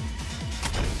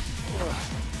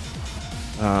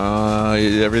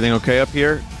 Everything okay up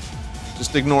here?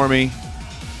 Just ignore me.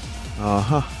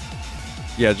 Uh-huh.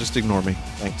 Yeah, just ignore me.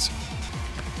 Thanks.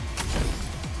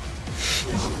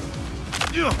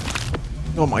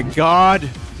 Oh my god!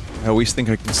 I always think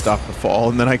I can stop the fall,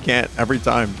 and then I can't every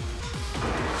time.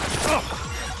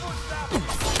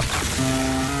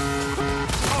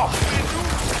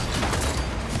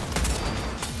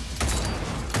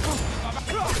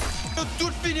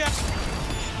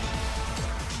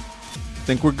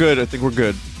 I think we're good. I think we're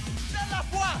good.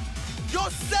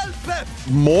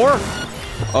 More?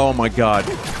 Oh my god.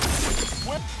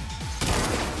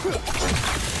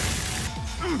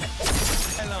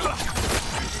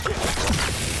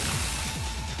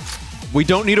 We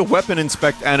don't need a weapon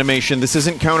inspect animation. This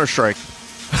isn't Counter-Strike.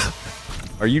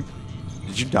 Are you...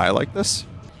 Did you die like this?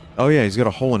 Oh yeah, he's got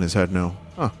a hole in his head now.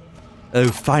 Huh. Oh,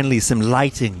 finally some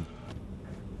lighting.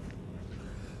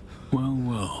 Well,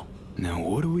 well. Now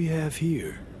what do we have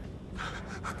here?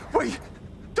 Wait!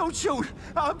 Don't shoot!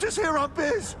 I'm just here on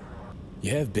biz!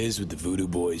 You have biz with the Voodoo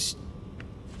Boys?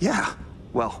 Yeah.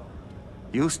 Well,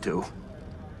 used to.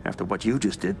 After what you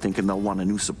just did, thinking they'll want a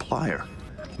new supplier.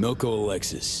 Milko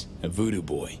Alexis, a Voodoo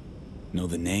Boy. Know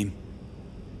the name?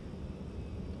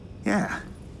 Yeah.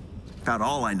 Not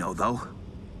all I know, though.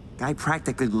 Guy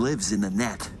practically lives in the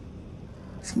net.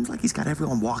 Seems like he's got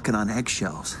everyone walking on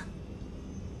eggshells.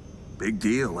 Big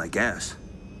deal, I guess.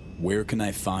 Where can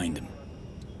I find him?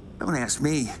 Don't ask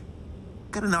me.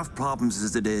 Got enough problems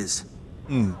as it is.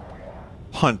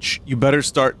 Hunch, you better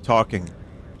start talking.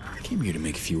 I came here to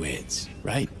make a few heads,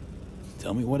 right?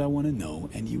 Tell me what I want to know,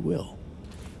 and you will.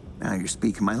 Now you're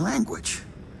speaking my language.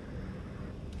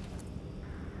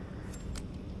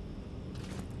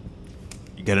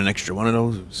 You get an extra one of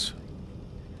those.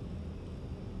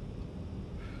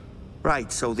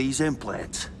 Right, so these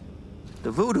implants.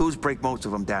 The Voodoos break most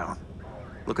of them down.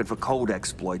 Looking for code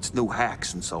exploits, new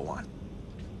hacks, and so on.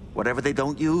 Whatever they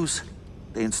don't use,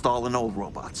 they install in old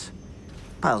robots.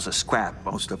 Piles of scrap,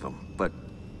 most of them, but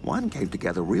one came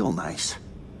together real nice.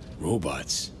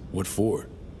 Robots? What for?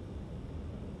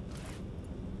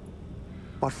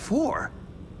 What for?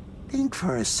 Think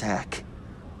for a sec.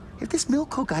 If this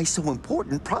Milko guy's so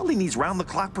important, probably needs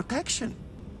round-the-clock protection.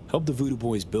 Help the Voodoo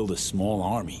Boys build a small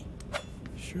army.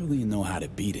 Surely you know how to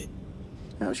beat it.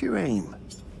 How's your aim?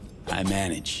 I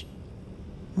manage.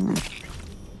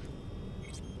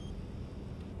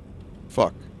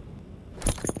 Fuck.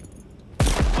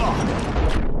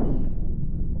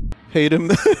 Paid him,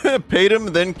 paid him,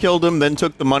 then killed him, then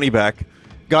took the money back.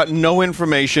 Got no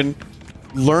information.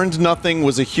 Learned nothing,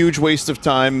 was a huge waste of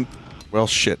time. Well,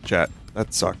 shit, chat.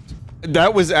 That sucked.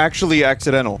 That was actually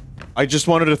accidental. I just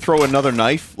wanted to throw another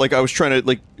knife. Like, I was trying to,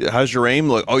 like, how's your aim?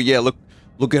 Like, oh yeah,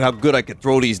 look at how good I could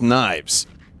throw these knives.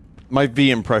 My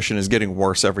V impression is getting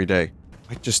worse every day.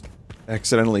 I just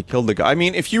accidentally killed the guy. I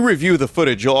mean, if you review the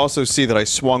footage, you'll also see that I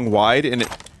swung wide and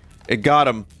it got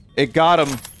him. It got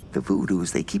him. The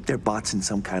Voodoos, they keep their bots in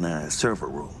some kind of server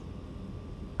room.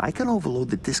 I can overload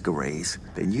the disk arrays,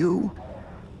 then you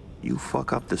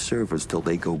fuck up the servers till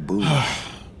they go boom.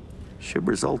 Should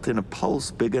result in a pulse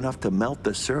big enough to melt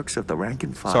the circs of the rank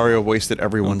and file. Sorry I wasted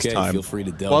everyone's time. Feel free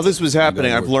to delve. While this was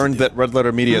happening, I've learned that Red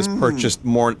Letter Media has purchased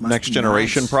more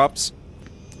next-generation props.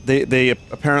 They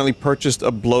apparently purchased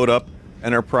a blowed-up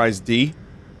Enterprise D,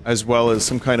 as well as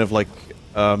some kind of, like,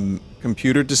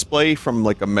 computer display from,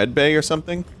 like, a med bay or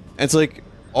something. And it's like,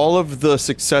 all of the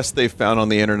success they've found on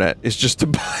the internet is just to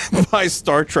buy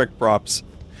Star Trek props.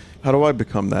 How do I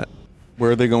become that?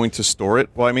 Where are they going to store it?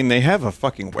 Well, I mean, they have a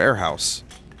fucking warehouse.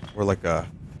 Or like a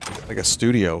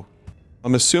studio.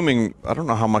 I'm assuming, I don't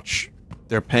know how much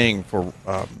they're paying for,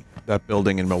 that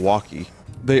building in Milwaukee.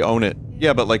 They own it.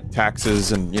 Yeah, but like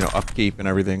taxes and, you know, upkeep and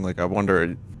everything, like I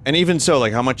wonder. And even so,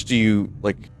 like how much do you,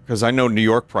 like, because I know New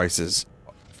York prices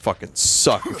fucking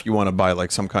suck if you want to buy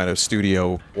like some kind of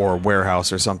studio or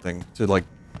warehouse or something to like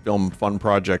film fun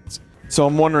projects. So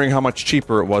I'm wondering how much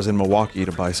cheaper it was in Milwaukee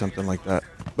to buy something like that.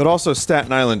 But also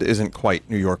Staten Island isn't quite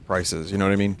New York prices, you know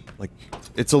what I mean? Like,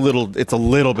 it's a little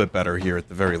bit better here at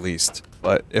the very least.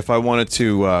 But if I wanted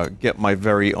to get my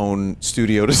very own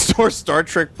studio to store Star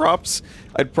Trek props,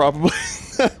 I'd probably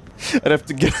I'd have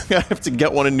to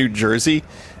get one in New Jersey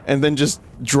and then just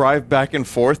drive back and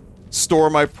forth,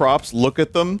 store my props, look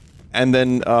at them, and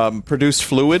then produce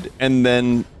fluid, and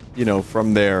then, you know,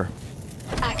 from there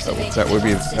that would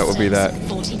be that.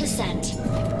 40%.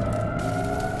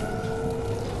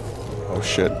 Oh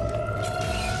shit.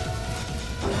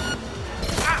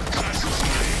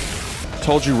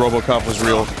 Told you RoboCop was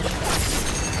real.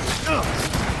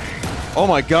 Oh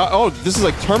my god. Oh, this is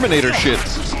like Terminator shit.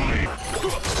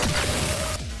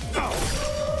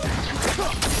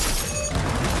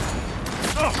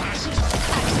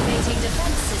 Activating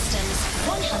defense systems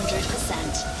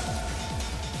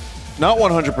 100%. Not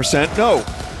 100%, no.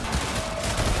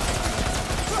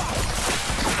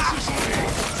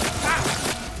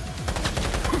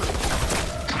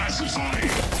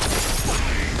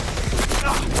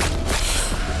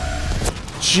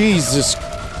 Jesus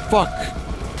fuck.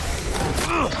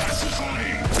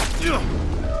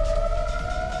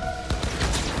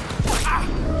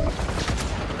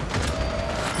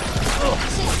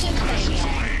 System failure.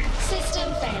 System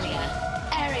failure.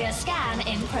 Area scan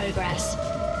in progress.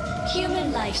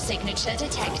 Human life signature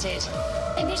detected.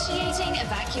 Initiating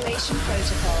evacuation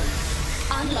protocol.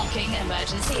 Unlocking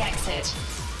emergency exit.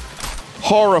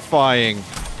 Horrifying.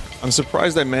 I'm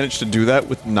surprised I managed to do that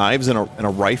with knives and a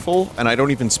rifle, and I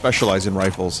don't even specialize in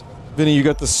rifles. Vinny, you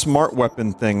got the smart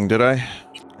weapon thing, did I?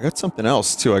 I got something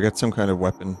else, too. I got some kind of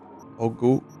weapon.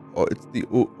 Ogu? Oh, it's the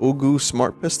Ogu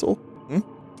smart pistol? Hmm?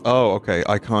 Oh, okay.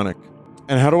 Iconic.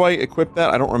 And how do I equip that?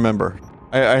 I don't remember.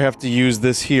 I have to use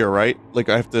this here, right? Like,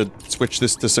 I have to switch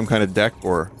this to some kind of deck,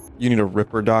 or you need a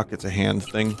ripper dock. It's a hand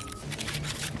thing.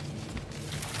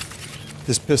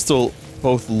 This pistol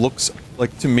both looks...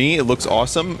 like, to me, it looks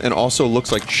awesome, and also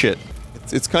looks like shit.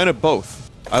 It's kind of both.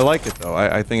 I like it, though.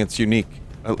 I think it's unique.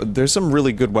 There's some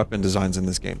really good weapon designs in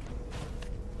this game.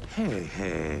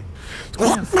 Hey.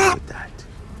 Don't forget that.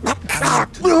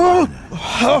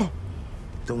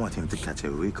 Don't want him to catch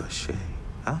a ricochet,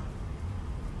 huh?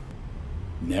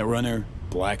 Netrunner,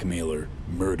 blackmailer,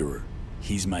 murderer.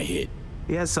 He's my hit.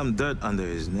 He has some dirt under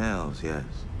his nails, yes.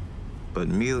 But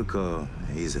Milko,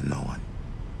 he's a no one.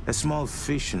 A small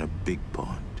fish in a big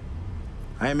pond.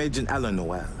 I am Agent Alan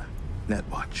Noel,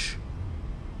 Netwatch.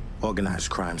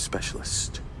 Organized crime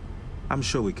specialist. I'm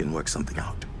sure we can work something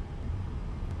out.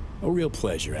 A real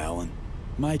pleasure, Alan.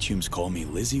 My chums call me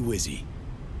Lizzie Wizzy.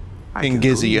 King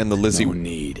Gizzy and the Lizzie No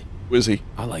need. Wizzy.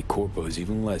 I like corpos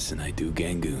even less than I do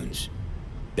gangoons.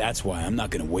 That's why I'm not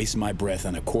gonna waste my breath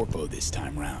on a corpo this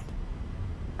time round.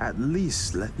 At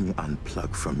least let me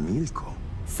unplug from Milko.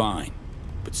 Fine.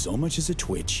 But so much as a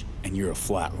twitch, and you're a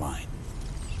flatline.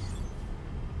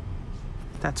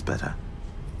 That's better.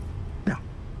 Now,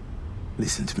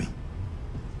 listen to me.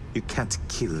 You can't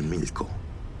kill Milko.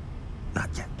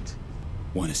 Not yet.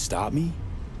 Wanna stop me?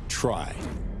 Try.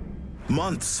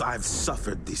 Months I've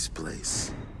suffered this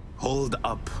place. Holed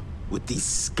up with these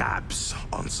scabs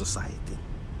on society.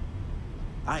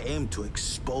 I aim to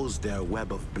expose their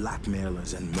web of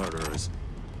blackmailers and murderers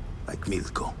like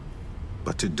Milko.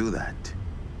 But to do that,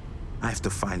 I have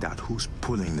to find out who's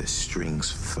pulling the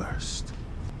strings first.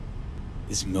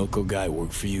 This Milko guy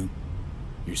work for you?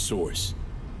 Your source?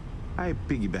 I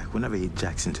piggyback whenever he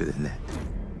jacks into the net.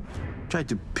 Try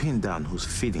to pin down who's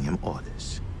feeding him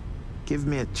orders. Give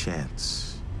me a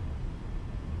chance.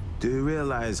 Do you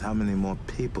realize how many more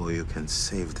people you can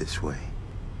save this way?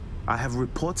 I have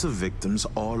reports of victims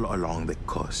all along the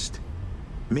coast.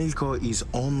 Milko is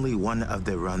only one of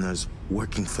the runners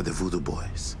working for the Voodoo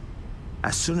Boys.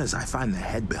 As soon as I find the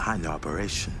head behind the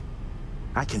operation,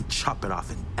 I can chop it off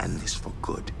and end this for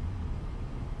good.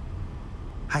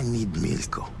 I need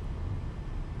Milko.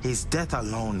 His death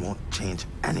alone won't change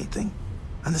anything.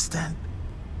 Understand?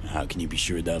 How can you be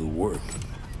sure that'll work?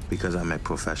 Because I'm a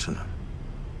professional.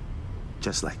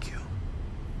 Just like you.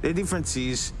 The difference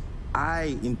is,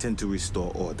 I intend to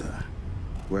restore order,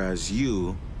 whereas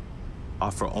you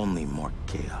offer only more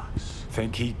chaos.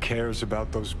 Think he cares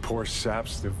about those poor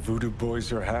saps the Voodoo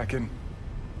Boys are hacking?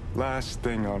 Last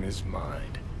thing on his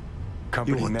mind.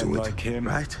 Company men like him,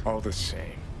 right? All the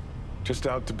same. Just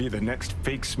out to be the next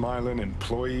fake smiling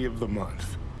employee of the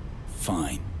month.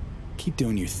 Fine. Keep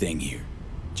doing your thing here.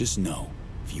 Just know,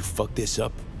 if you fuck this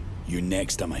up, you're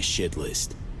next on my shit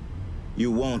list.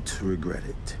 You won't regret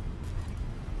it.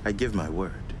 I give my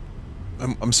word.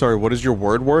 I'm sorry, what is your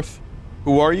word worth?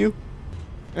 Who are you?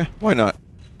 Why not?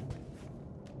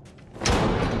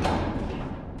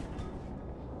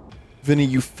 Vinny,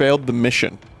 you failed the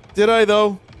mission. Did I,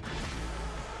 though?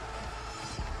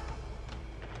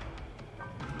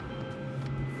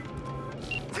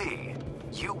 V,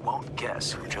 you won't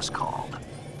guess who just called.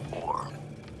 Or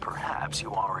perhaps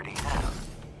you already have.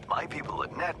 My people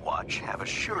at Netwatch have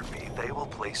assured me they will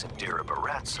place Indira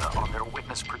Baratza on their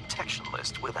witness protection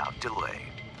list without delay.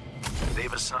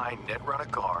 They've assigned Netrunner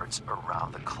guards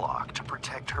around the clock to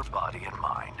protect her body and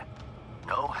mind.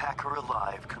 No hacker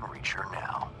alive can reach her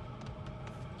now.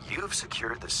 You've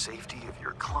secured the safety of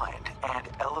your client and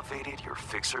elevated your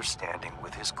fixer standing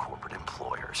with his corporate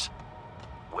employers.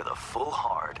 With a full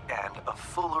hard and a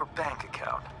fuller bank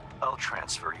account, I'll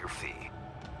transfer your fee.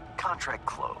 Contract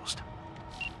closed.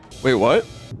 Wait, what?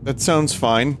 That sounds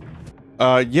fine.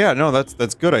 Yeah, no,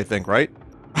 that's good, I think, right?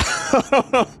 I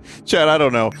don't know. Chad, I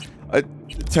don't know.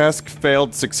 Task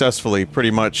failed successfully,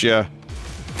 pretty much, yeah.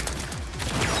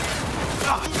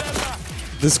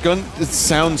 This gun, it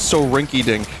sounds so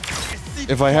rinky-dink.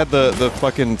 If I had the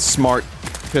fucking smart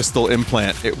pistol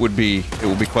implant, it would be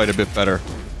quite a bit better.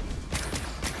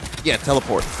 Yeah,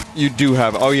 teleport. You do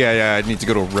have, oh yeah, I need to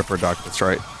go to a Ripper Dock, that's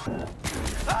right.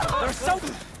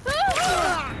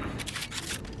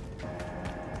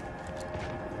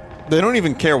 They don't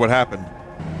even care what happened.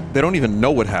 They don't even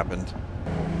know what happened.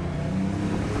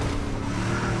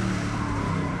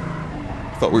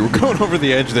 Thought we were going over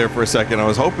the edge there for a second. I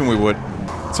was hoping we would.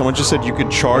 Someone just said you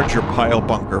could charge your pile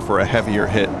bunker for a heavier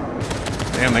hit.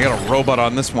 Damn, they got a robot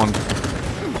on this one.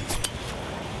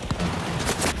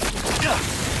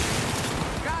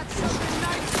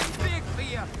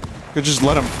 Could just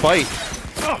let him fight.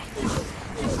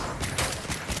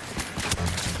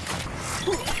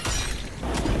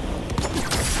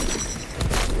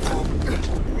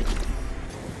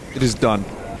 It is done.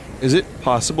 Is it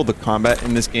possible the combat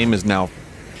in this game is now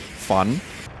fun?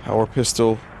 Power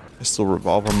pistol, pistol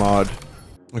revolver mod.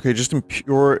 Okay, just in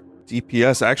pure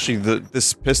DPS, actually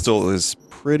this pistol is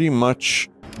pretty much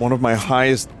one of my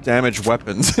highest damage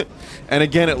weapons. And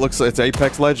again, it looks like it's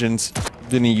Apex Legends.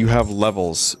 Vinny, you have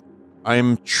levels.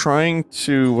 I'm trying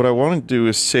to, what I want to do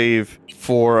is save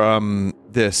for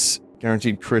this.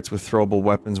 Guaranteed crits with throwable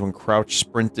weapons when crouch,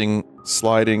 sprinting,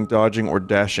 sliding, dodging, or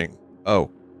dashing. Oh,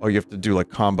 you have to do like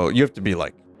combo. You have to be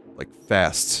like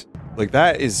fast. Like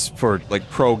that is for like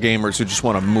pro gamers who just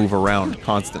want to move around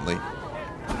constantly.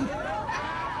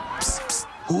 Psst, psst.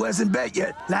 Who hasn't bet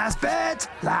yet? Last bet?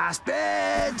 Last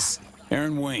bets!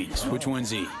 Aaron Waynes, which one's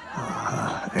he?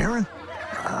 Aaron?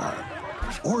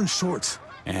 Orange shorts.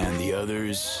 And the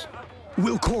others?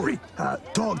 Will Corey,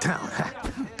 Dogtown.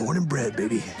 Born and bred,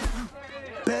 baby.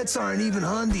 Bets aren't even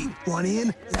handy. One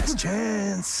in, last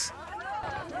chance.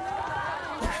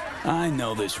 I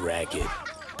know this racket.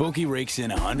 Bookie rakes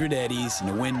in 100 eddies, and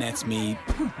the win nets me,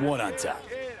 what on top?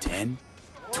 10?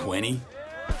 20?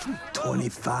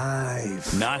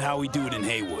 25. Not how we do it in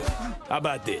Haywood. How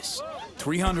about this?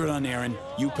 300 on Aaron,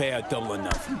 you pay out double or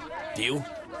nothing. Deal?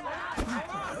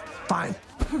 Fine.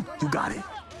 You got it.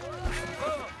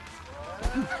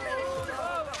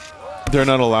 They're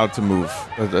not allowed to move.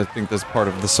 I think that's part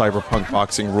of the Cyberpunk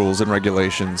boxing rules and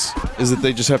regulations, is that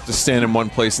they just have to stand in one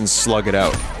place and slug it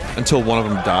out until one of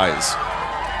them dies.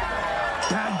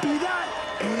 That be that.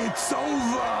 It's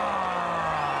over.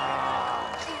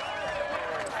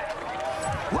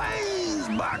 Wayne's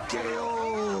back,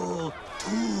 KO.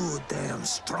 Too damn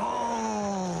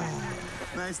strong.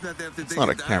 Nice not to have to It's not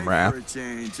a camera app. for a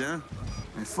change, huh?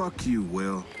 And fuck you,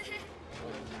 Will.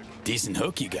 Decent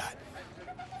hook you got.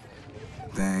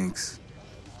 Thanks.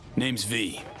 Name's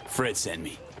V. Fred sent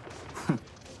me.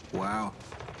 Wow.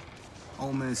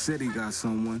 Old man said he got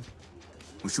someone.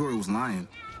 I'm sure he was lying.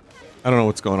 I don't know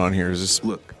what's going on here. Is this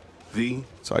Look, V,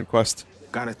 side quest?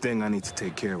 got a thing I need to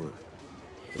take care of.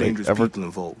 Wait, Dangerous ever- people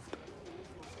involved.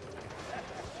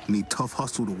 Need tough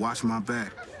hustle to watch my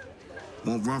back.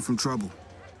 Won't run from trouble.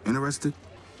 Interested?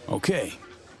 Okay.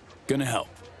 Gonna help.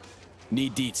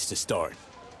 Need deets to start.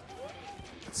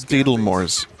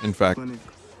 Deedlemores, in fact. Clinic.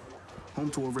 Home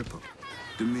to a Ripper.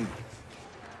 Demeanor.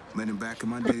 Met him back in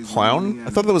my days. Clown? I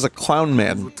thought that was a clown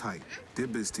man. We're tight.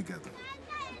 Did biz together.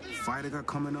 Fight I got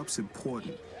coming up's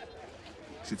important.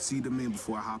 Should see them in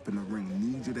before I hop in the ring.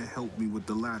 Need you to help me with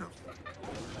the ladder.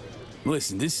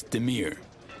 Listen, this Demir,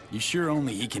 you sure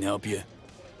only he can help you?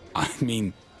 I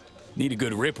mean, need a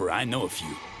good Ripper, I know a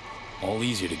few. All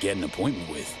easier to get an appointment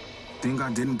with. Think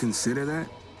I didn't consider that?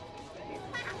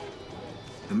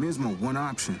 Demir's my one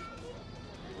option.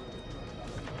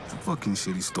 It's a fucking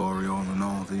shitty story all in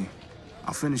all, V.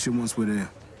 I'll finish it once we're there.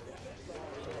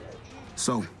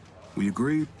 So, we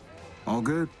agreed? All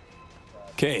good?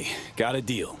 Okay, got a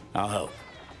deal. I'll help.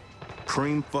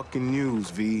 Cream fucking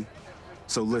news, V.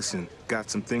 So listen,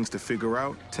 got some things to figure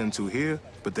out, tend to here,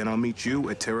 but then I'll meet you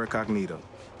at Terra Cognita.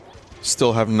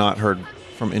 Still have not heard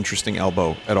from Interesting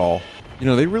Elbow at all. You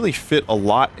know, they really fit a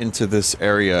lot into this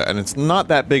area, and it's not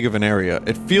that big of an area.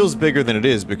 It feels bigger than it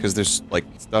is because there's, like,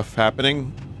 stuff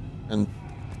happening, and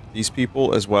these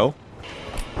people as well.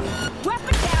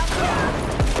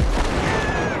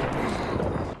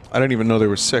 I didn't even know they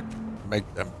were sick.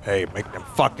 Make them pay, make them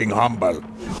fucking humble.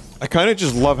 I kind of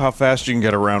just love how fast you can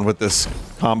get around with this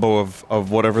combo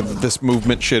of whatever this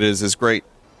movement shit is great.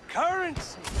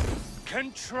 Currency.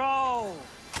 Control.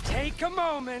 Take a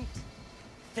moment.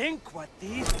 Think what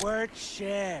these words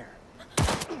share.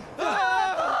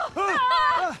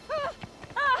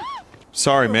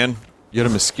 Sorry, man. You had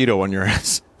a mosquito on your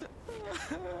ass.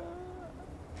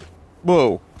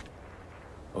 Whoa.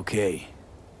 Okay.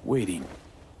 Waiting.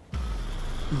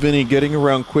 Vinny, getting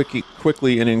around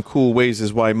quickly and in cool ways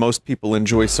is why most people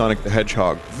enjoy Sonic the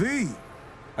Hedgehog. V!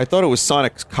 I thought it was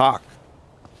Sonic's cock.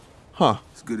 Huh.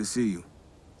 It's good to see you.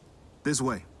 This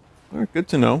way. Alright, good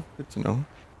to know. Good to know.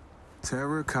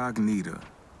 Terra Cognita.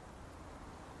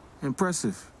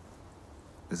 Impressive.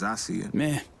 As I see it.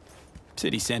 Meh.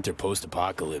 City center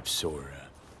post-apocalypse or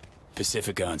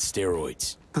Pacifica on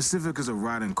steroids. Pacifica's a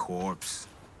rotting corpse.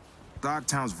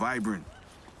 Dogtown's vibrant.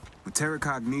 With Terra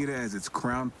Cognita as its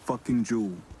crown fucking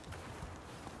jewel.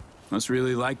 Must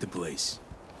really like the place.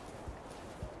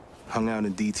 Hung out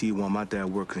in DT while my dad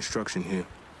worked construction here.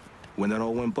 When that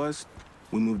all went bust,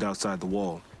 we moved outside the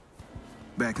wall.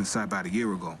 Back inside about a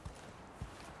year ago.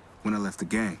 When I left the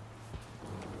gang.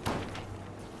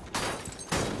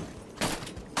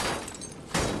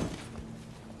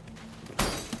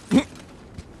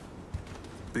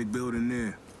 Big building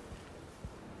there.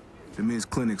 The men's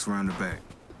clinic's round the back.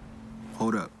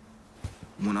 Hold up.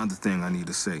 One other thing I need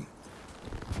to say.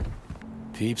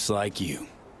 Peeps like you.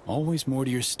 Always more to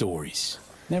your stories.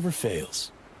 Never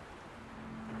fails.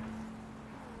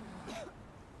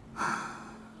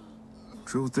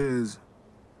 Truth is,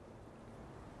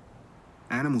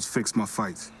 Animals fix my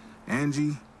fights.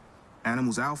 Angie,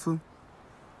 Animals Alpha,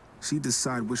 she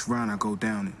decide which round I go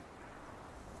down in.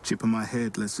 Chip in my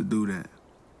head lets her do that.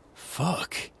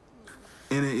 Fuck.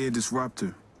 Inner ear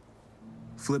disruptor.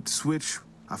 Flip the switch,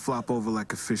 I flop over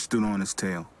like a fish stood on its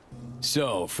tail.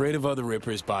 So, afraid of other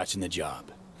rippers botching the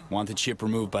job. Want the chip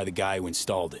removed by the guy who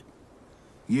installed it.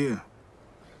 Yeah.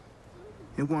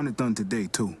 It wanted done today,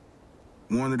 too.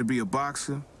 Wanted to be a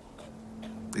boxer.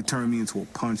 They turned me into a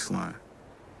punchline.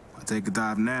 I take a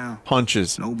dive now.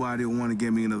 Punches. Nobody will want to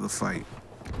get me another fight.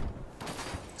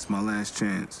 It's my last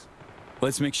chance.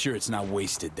 Let's make sure it's not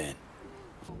wasted then.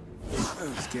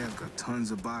 Scav's got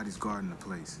tons of bodies guarding the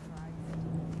place.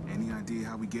 Any idea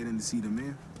how we get in to see the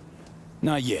mayor?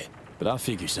 Not yet, but I'll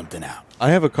figure something out. I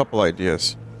have a couple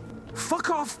ideas. Fuck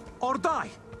off or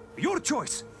die. Your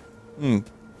choice.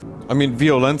 I mean,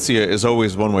 violencia is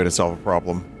always one way to solve a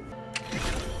problem.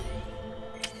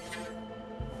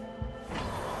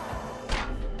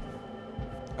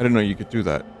 I didn't know you could do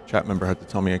that. Chat member had to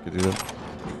tell me I could do that.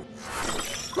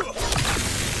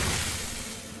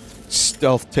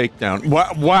 Stealth takedown.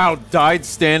 Wow, died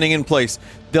standing in place.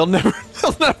 They'll never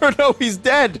know he's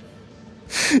dead.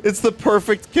 It's the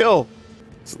perfect kill.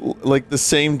 It's like the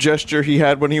same gesture he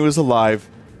had when he was alive.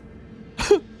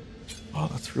 Oh,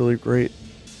 that's really great.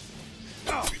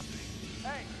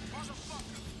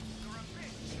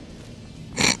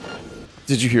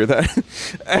 Did you hear that?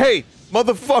 Hey,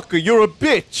 motherfucker, you're a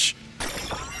bitch!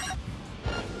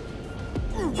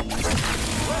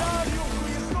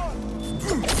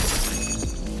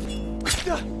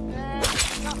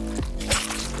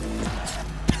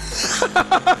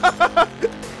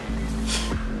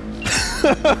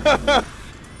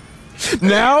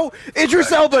 Now?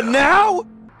 Idris Elba now?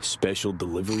 Special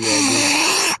delivery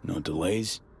order? No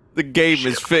delays? The game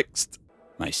is fixed.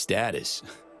 My status?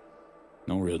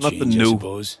 No real Nothing change, new. I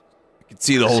suppose. I can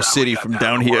see the whole city from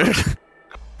down here.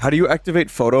 How do you activate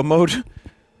photo mode?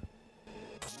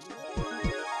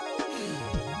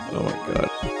 Oh my god.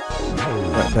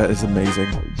 That is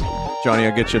amazing. Johnny,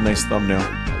 I'll get you a nice thumbnail.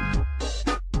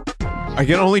 I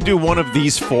can only do one of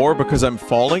these four because I'm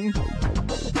falling. A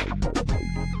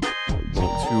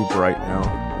little too bright now.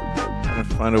 I'm trying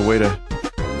to find a way to...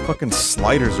 Fucking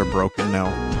sliders are broken now.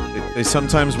 They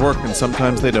sometimes work and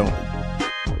sometimes they don't.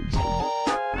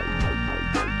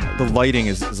 The lighting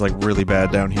is like really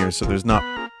bad down here, so there's not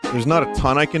a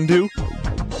ton I can do.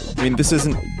 I mean, this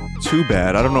isn't too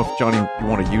bad. I don't know if Johnny, you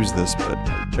want to use this, but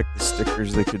check the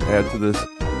stickers they could add to this.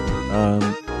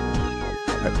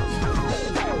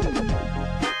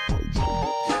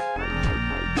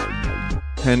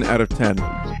 10 out of 10.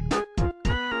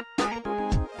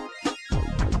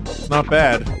 It's not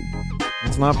bad.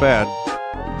 It's not bad.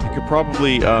 You could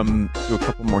probably do a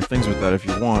couple more things with that if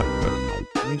you want, but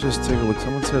let me just take a look.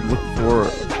 Someone said look for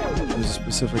a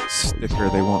specific sticker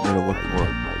they want me to look for.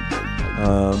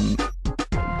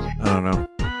 I don't know.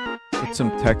 Put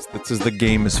some text that says the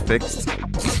game is fixed.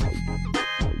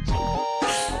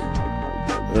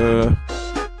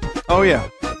 Oh yeah.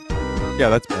 Yeah,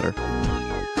 that's better.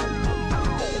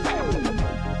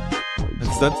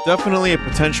 That's definitely a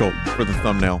potential for the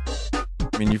thumbnail.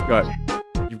 I mean, you've got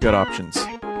options.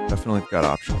 Definitely got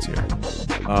options here.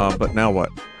 But now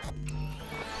what?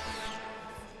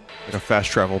 Like a fast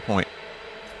travel point.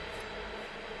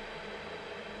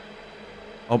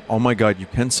 Oh my god, you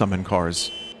can summon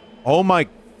cars. Oh my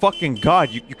fucking god,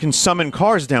 you can summon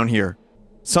cars down here.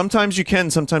 Sometimes you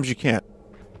can, sometimes you can't.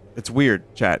 It's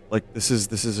weird, chat. Like, this is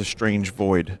a strange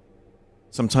void.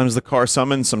 Sometimes the car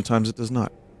summons, sometimes it does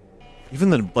not. Even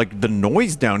the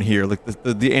noise down here, like,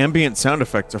 the ambient sound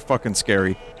effects are fucking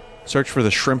scary. Search for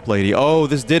the shrimp lady. Oh,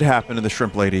 this did happen to the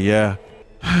shrimp lady, yeah.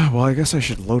 Well, I guess I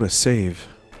should load a save.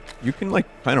 You can, like,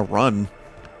 kind of run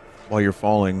while you're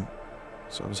falling.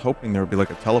 So I was hoping there would be, like,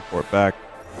 a teleport back.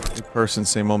 New person,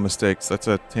 same old mistakes. That's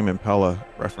a Tame Impala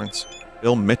reference.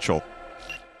 Bill Mitchell.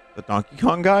 The Donkey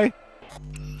Kong guy?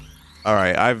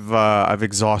 Alright, I've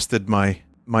exhausted my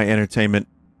entertainment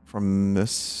from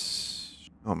this.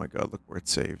 Oh my god, look where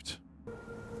it's saved.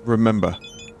 Remember,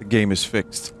 the game is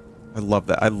fixed. I love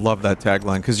that. I love that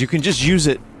tagline, because you can just use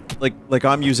it like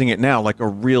I'm using it now, like a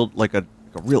real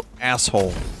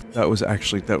asshole. That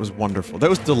was wonderful. That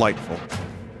was delightful.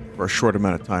 For a short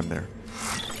amount of time there.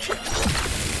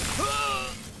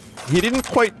 He didn't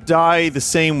quite die the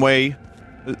same way.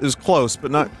 It was close,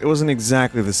 but it wasn't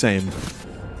exactly the same.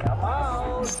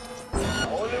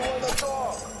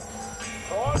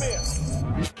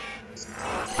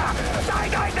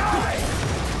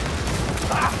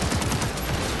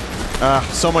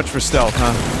 So much for stealth,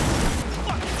 huh?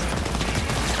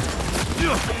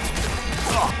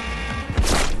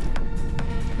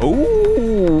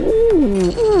 Ooh.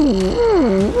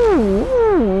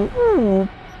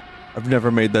 I've never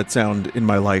made that sound in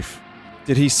my life.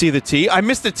 Did he see the T? I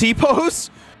missed the T-pose?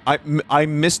 I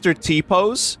missed her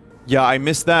T-pose? Yeah, I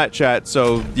missed that, chat,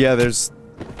 so yeah, there's...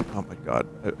 Oh my god.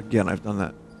 Again, I've done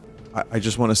that. I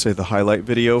just want to say the highlight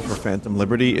video for Phantom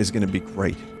Liberty is gonna be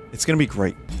great. It's gonna be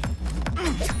great.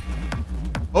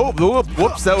 Oh,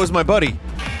 whoops, that was my buddy.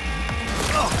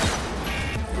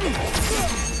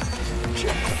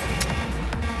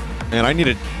 Man, I need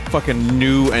a fucking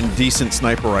new and decent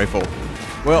sniper rifle.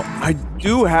 Well, I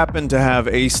do happen to have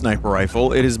a sniper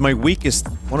rifle. It is my weakest,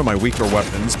 one of my weaker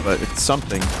weapons, but it's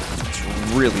something. It's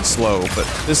really slow, but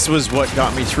this was what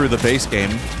got me through the base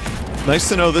game. Nice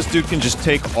to know this dude can just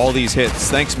take all these hits.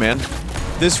 Thanks, man.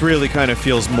 This really kind of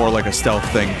feels more like a stealth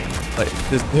thing. Like,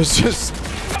 there's just...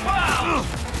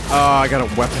 Oh, I got a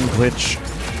weapon glitch.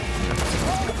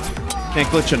 Can't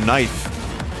glitch a knife.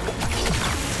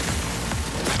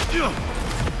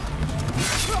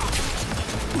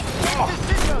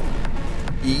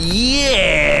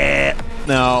 Yeah!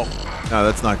 No,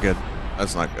 that's not good.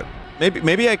 That's not good.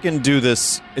 Maybe I can do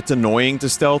this. It's annoying to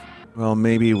stealth. Well,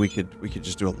 maybe we could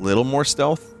just do a little more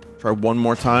stealth. Try one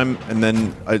more time, and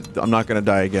then I'm not gonna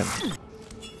die again.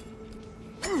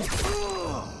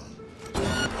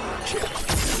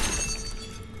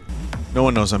 No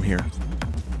one knows I'm here.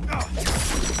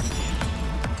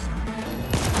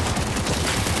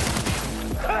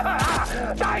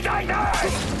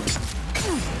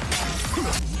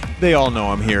 They all know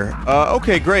I'm here.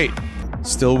 Okay, great.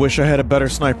 Still wish I had a better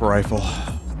sniper rifle.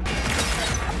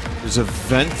 There's a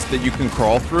vent that you can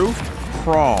crawl through?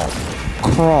 Crawl.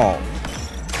 Crawl.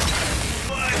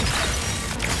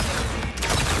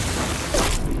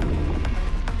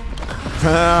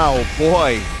 Oh,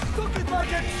 boy.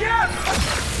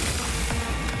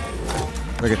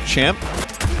 Like a champ?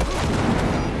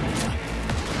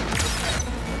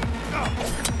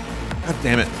 God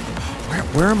damn it.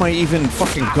 Where am I even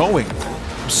fucking going?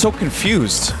 I'm so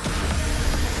confused.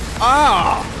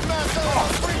 Ah!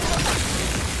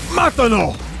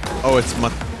 Matano! Oh, it's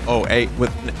oh, A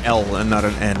with an L and not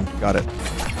an N. Got it.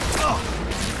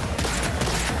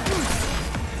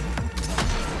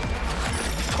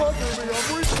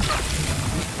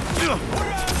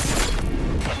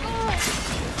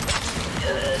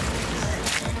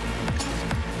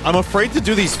 I'm afraid to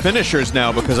do these finishers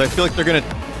now because I feel like they're gonna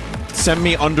send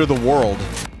me under the world.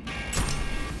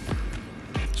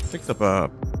 Just picked up a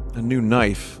new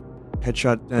knife.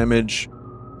 Headshot damage.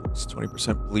 It's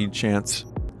 20% bleed chance.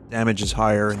 Damage is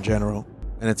higher in general.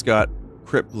 And it's got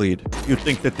crypt bleed. You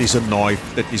think that he's a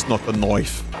knife, that he's not a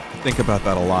knife. Think about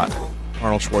that a lot.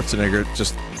 Arnold Schwarzenegger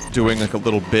just doing like a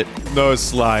little bit. No,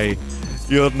 Sly.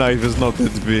 Your knife is not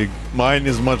that big. Mine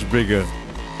is much bigger.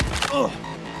 Oh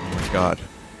my god.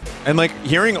 And like,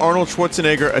 hearing Arnold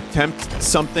Schwarzenegger attempt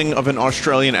something of an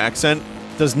Australian accent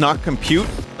does not compute.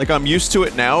 Like, I'm used to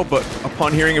it now, but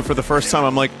upon hearing it for the first time,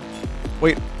 I'm like,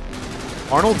 wait,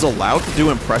 Arnold's allowed to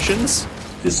do impressions?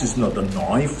 This is not a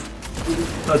knife.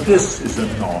 This is a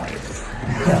knife.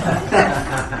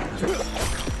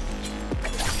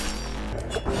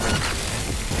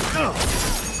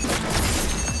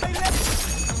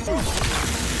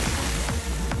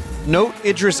 Note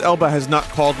Idris Elba has not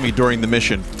called me during the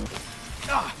mission.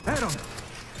 Adam!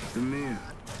 Demir.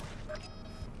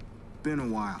 Been a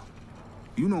while.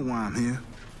 You know why I'm here.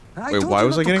 Wait, why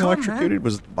was I getting electrocuted?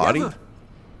 Was it the body? Never.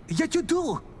 Yet you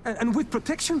do! And with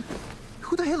protection?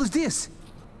 Who the hell is this?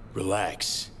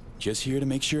 Relax. Just here to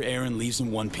make sure Aaron leaves in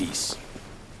one piece.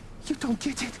 You don't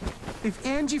get it. If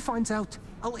Angie finds out,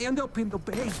 I'll end up in the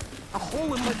bay. A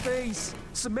hole in my face.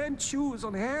 Cement shoes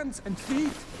on hands and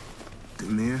feet.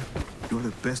 Demir, you're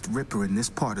the best ripper in this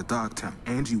part of Dogtown.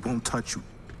 Angie won't touch you.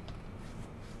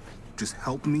 Just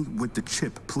help me with the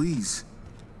chip, please.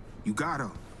 You gotta.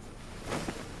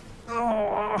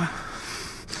 Oh.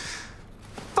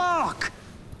 Fuck!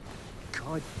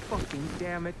 God fucking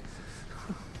damn it.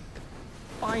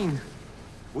 Fine.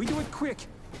 We do it quick.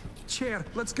 Chair,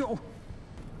 let's go.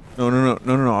 No.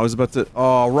 I was about to.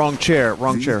 Oh, wrong chair.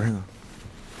 Wrong chair. Hang on.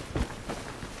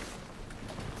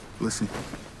 Listen.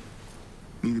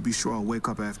 Need to be sure I'll wake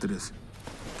up after this.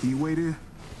 Can you wait here?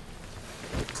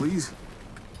 Please?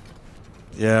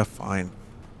 Yeah, fine.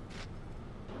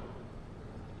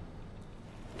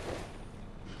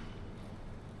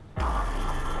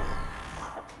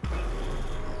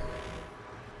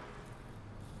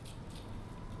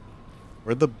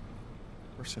 Where'd the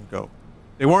person go?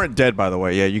 They weren't dead, by the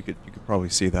way. Yeah, you could probably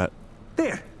see that.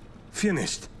 There.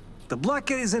 Finished. The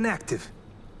blocker is inactive.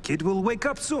 Kid will wake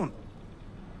up soon.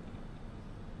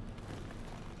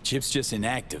 Chip's just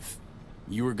inactive.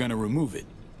 You were gonna remove it.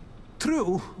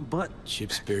 True, but...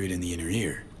 Chip's buried in the inner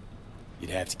ear.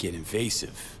 You'd have to get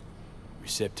invasive.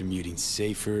 Receptor muting's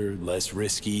safer, less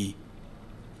risky.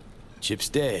 Chip's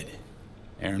dead.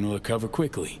 Aaron will recover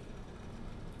quickly.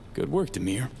 Good work,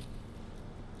 Demir.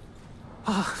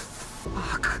 Ah,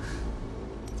 fuck.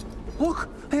 Look,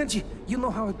 Angie, you know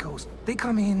how it goes. They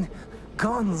come in,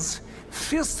 guns,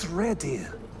 fists ready.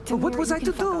 But what was I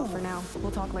to do? For now, we'll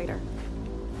talk later.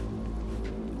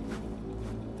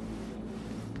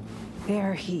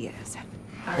 There he is.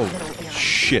 Holy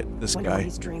shit, this Wonder guy. what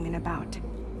he's dreaming about.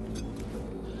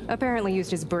 Apparently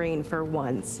used his brain for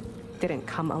once. Didn't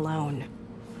come alone.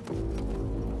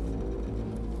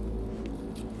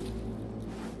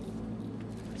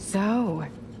 So,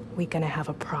 we gonna have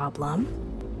a problem?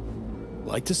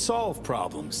 Like to solve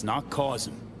problems, not cause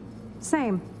them.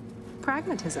 Same.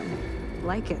 Pragmatism.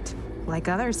 Like it. Like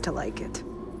others to like it.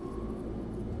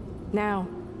 Now,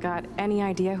 got any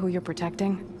idea who you're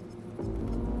protecting?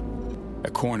 A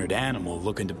cornered animal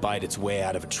looking to bite its way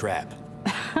out of a trap.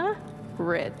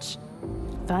 Rich.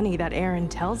 Funny that Aaron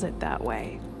tells it that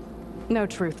way. No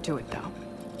truth to it, though.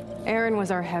 Aaron was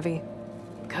our heavy.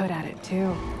 Good at it,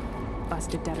 too.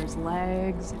 Busted debtors'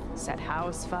 legs, set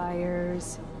house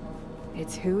fires.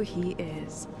 It's who he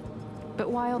is.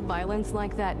 But wild violence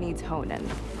like that needs honing,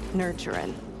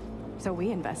 nurturing. So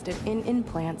we invested in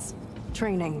implants,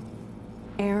 training.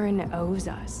 Aaron owes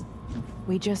us.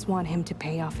 We just want him to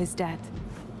pay off his debt.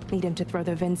 Need him to throw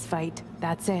the Vince fight,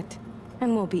 that's it.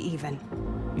 And we'll be even.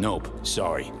 Nope,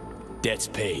 sorry. Debt's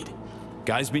paid.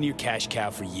 Guy's been your cash cow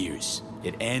for years.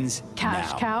 It ends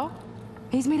Cash now. cow?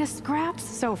 He's made us scraps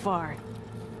so far.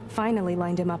 Finally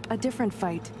lined him up a different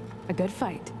fight. A good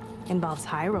fight. Involves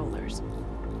high rollers.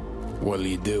 What'll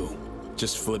you do?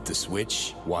 Just flip the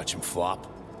switch, watch him flop?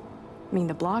 Mean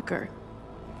the blocker.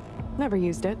 Never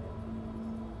used it.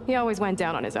 He always went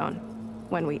down on his own.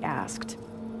 When we asked.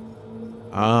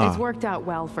 It's worked out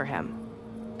well for him.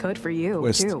 Good for you,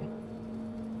 too.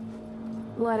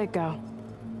 Let it go.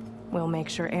 We'll make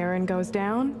sure Aaron goes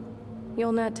down.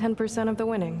 You'll net 10% of the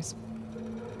winnings.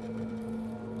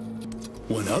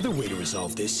 One other way to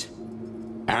resolve this.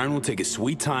 Aaron will take a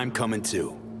sweet time coming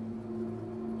to.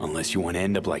 Unless you want to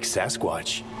end up like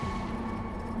Sasquatch.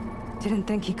 Didn't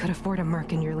think he could afford a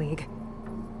merc in your league.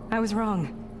 I was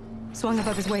wrong. Swung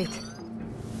above his weight.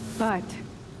 But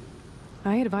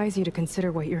I advise you to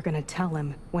consider what you're gonna tell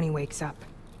him when he wakes up.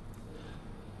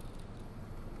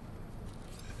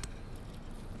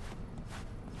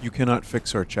 You cannot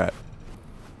fix our chat.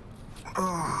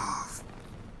 Oh,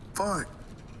 fuck.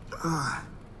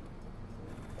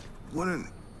 Wouldn't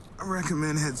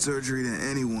recommend head surgery to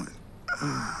anyone.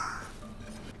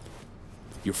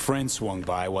 Your friend swung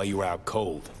by while you were out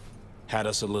cold. Had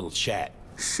us a little chat.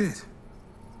 Shit.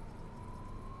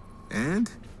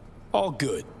 And? All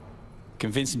good.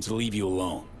 Convinced him to leave you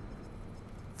alone.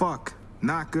 Fuck.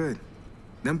 Not good.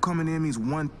 Them coming in means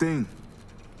one thing.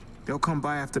 They'll come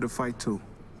by after the fight too.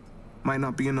 Might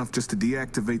not be enough just to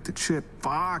deactivate the chip.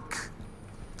 Fuck.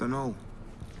 Dunno.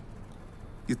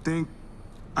 You think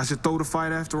I should throw the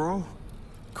fight after all?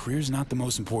 Career's not the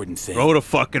most important thing. Throw the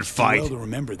fucking fight. Well to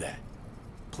remember that.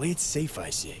 Play it safe, I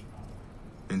say.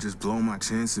 And just blow my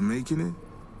chance of making it?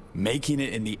 Making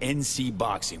it in the NC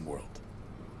boxing world.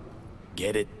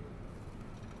 Get it?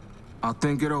 I'll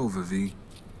think it over, V.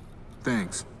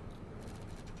 Thanks.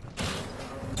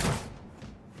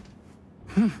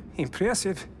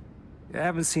 Impressive. I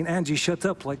haven't seen Angie shut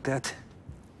up like that.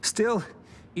 Still,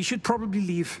 you should probably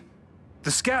leave.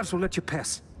 The scabs will let you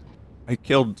pass. I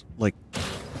killed, like,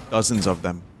 dozens of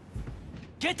them.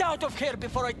 Get out of here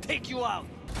before I take you out!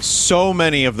 So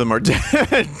many of them are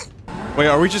dead. Wait,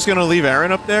 are we just gonna leave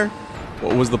Aaron up there?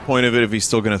 What was the point of it if he's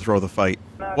still gonna throw the fight?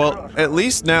 Well, at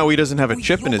least now he doesn't have a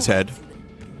chip in his head.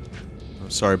 I'm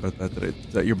sorry about that.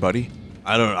 Is that your buddy?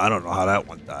 I don't know how that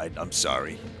one died. I'm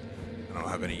sorry. I don't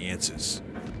have any answers.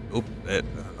 Oop,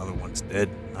 another one's dead.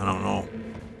 I don't know.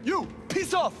 You!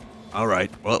 Piss off!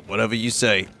 Alright, well, whatever you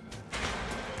say.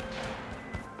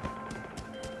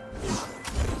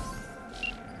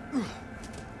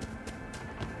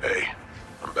 Hey,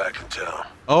 I'm back in town.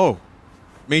 Oh,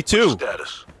 me too. What's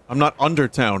status? I'm not under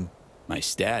town. My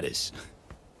status?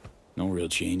 No real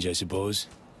change, I suppose.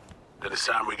 Then it's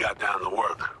time we got down to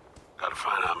work. Gotta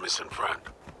find our missing friend.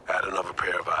 Add another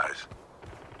pair of eyes.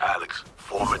 Alex,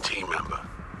 former team member.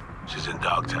 She's in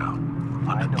Dogtown,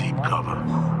 under deep cover.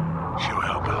 She'll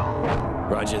help out.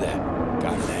 Roger that.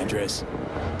 Got an address?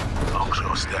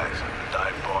 Longshore Stacks,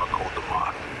 dive bar called the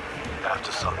Mark.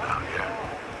 After sundown, yeah.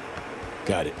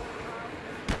 Got it.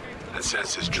 And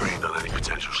sensors trained on any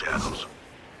potential shadows.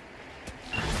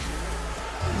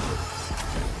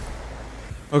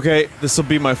 Okay, this will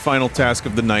be my final task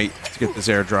of the night to get this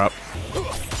airdrop.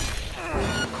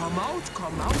 Come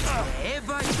out,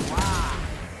 wherever you are.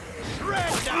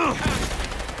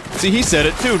 See, he said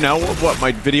it too. Now what?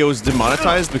 My video is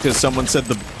demonetized because someone said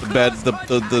the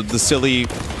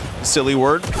silly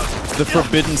word, the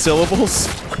forbidden syllables.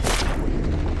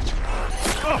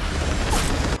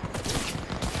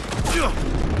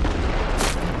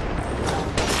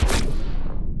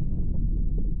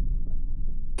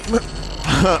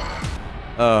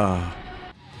 I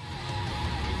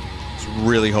was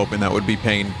really hoping that would be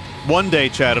pain. One day,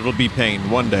 Chad, it'll be pain.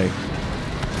 One day.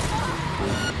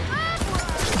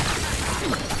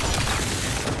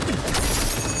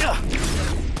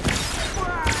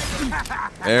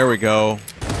 There we go.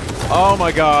 Oh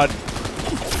my god.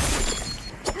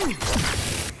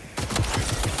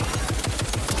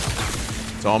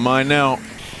 It's all mine now.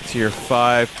 Tier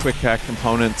 5 quick hack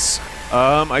components.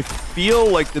 I feel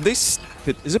like, is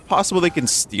it possible they can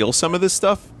steal some of this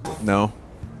stuff? No.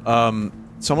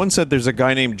 Someone said there's a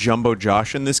guy named Jumbo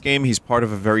Josh in this game. He's part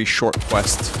of a very short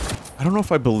quest. I don't know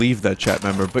if I believe that, chat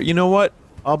member, but you know what?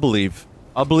 I'll believe.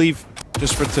 I'll believe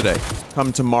just for today.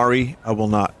 Come to Mari, I will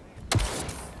not.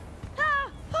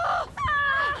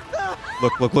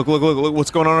 Look,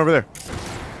 what's going on over there?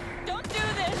 Don't do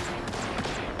this.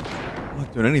 I'm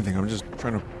not doing anything, I'm just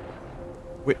trying to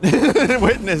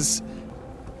witness.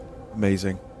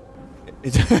 Amazing.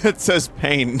 It says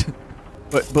pain.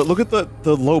 But look at the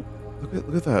low,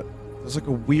 look at that. There's like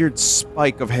a weird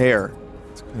spike of hair.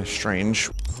 It's kind of strange.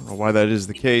 I don't know why that is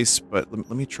the case, but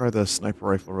let me try the sniper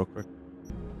rifle real quick.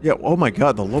 Yeah, oh my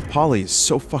god, the low poly is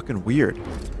so fucking weird.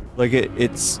 Like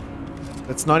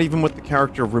that's not even what the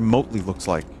character remotely looks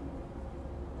like.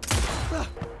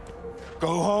 Go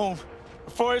home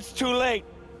before it's too late.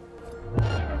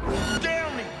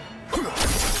 Damn me!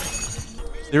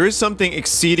 There is something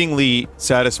exceedingly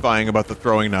satisfying about the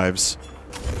throwing knives.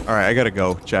 Alright, I gotta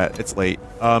go, chat. It's late.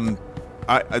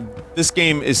 This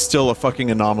game is still a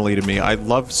fucking anomaly to me. I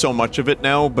love so much of it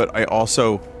now, but I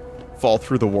also fall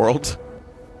through the world.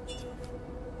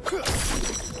 I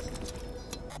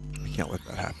can't let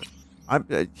that happen.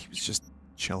 He was just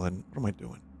chilling. What am I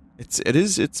doing?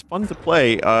 It's fun to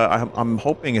play. I'm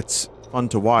hoping it's fun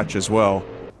to watch as well.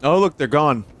 Oh, look, they're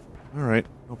gone. Alright,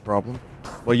 no problem.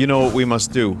 Well, you know what we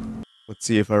must do. Let's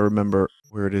see if I remember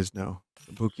where it is now.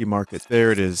 Kabuki Market.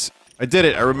 There it is. I did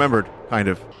it. I remembered, kind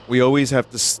of. We always have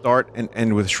to start and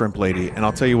end with Shrimp Lady. And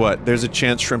I'll tell you what, there's a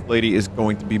chance Shrimp Lady is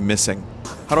going to be missing.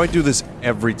 How do I do this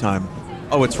every time?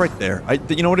 Oh, it's right there.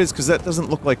 You know what it is? Because that doesn't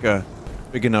look like a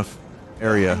big enough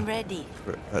area. I'm ready.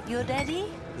 You ready?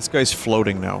 This guy's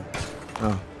floating now.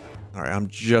 Oh. Alright, I'm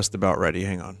just about ready.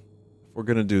 Hang on. If we're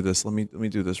gonna do this, let me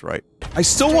do this right. I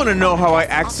still want to know how I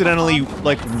accidentally,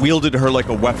 like, wielded her like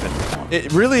a weapon.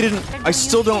 It really didn't... I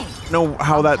still don't know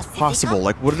how that's possible.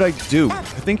 Like, what did I do? I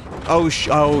think... Oh,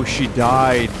 she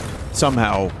died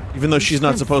somehow. Even though she's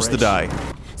not supposed to die.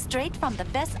 Straight from the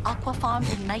best aqua farm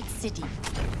in Night City.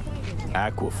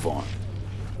 Aqua farm.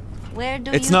 Where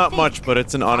do It's you not think? much, but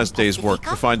it's an honest day's work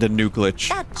to find a new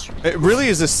glitch. It really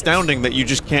is astounding that you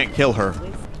just can't kill her.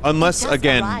 Unless,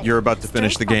 again, you're about to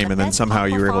finish the game and then somehow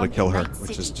you're able to kill her,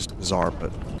 which is just bizarre,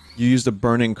 but... You used a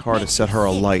burning car to set her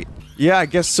alight. Yeah, I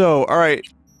guess so. Alright.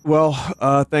 Well,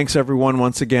 thanks everyone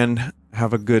once again.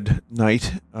 Have a good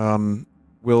night.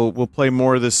 We'll play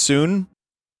more of this soon.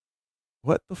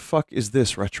 What the fuck is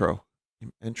this, Retro?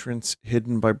 Entrance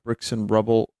hidden by bricks and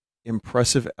rubble.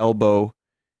 Impressive elbow.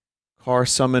 Car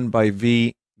summoned by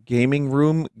V. Gaming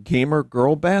room. Gamer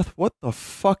girl bath. What the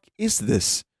fuck is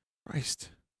this? Christ.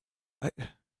 I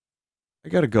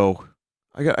gotta go.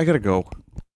 I gotta go.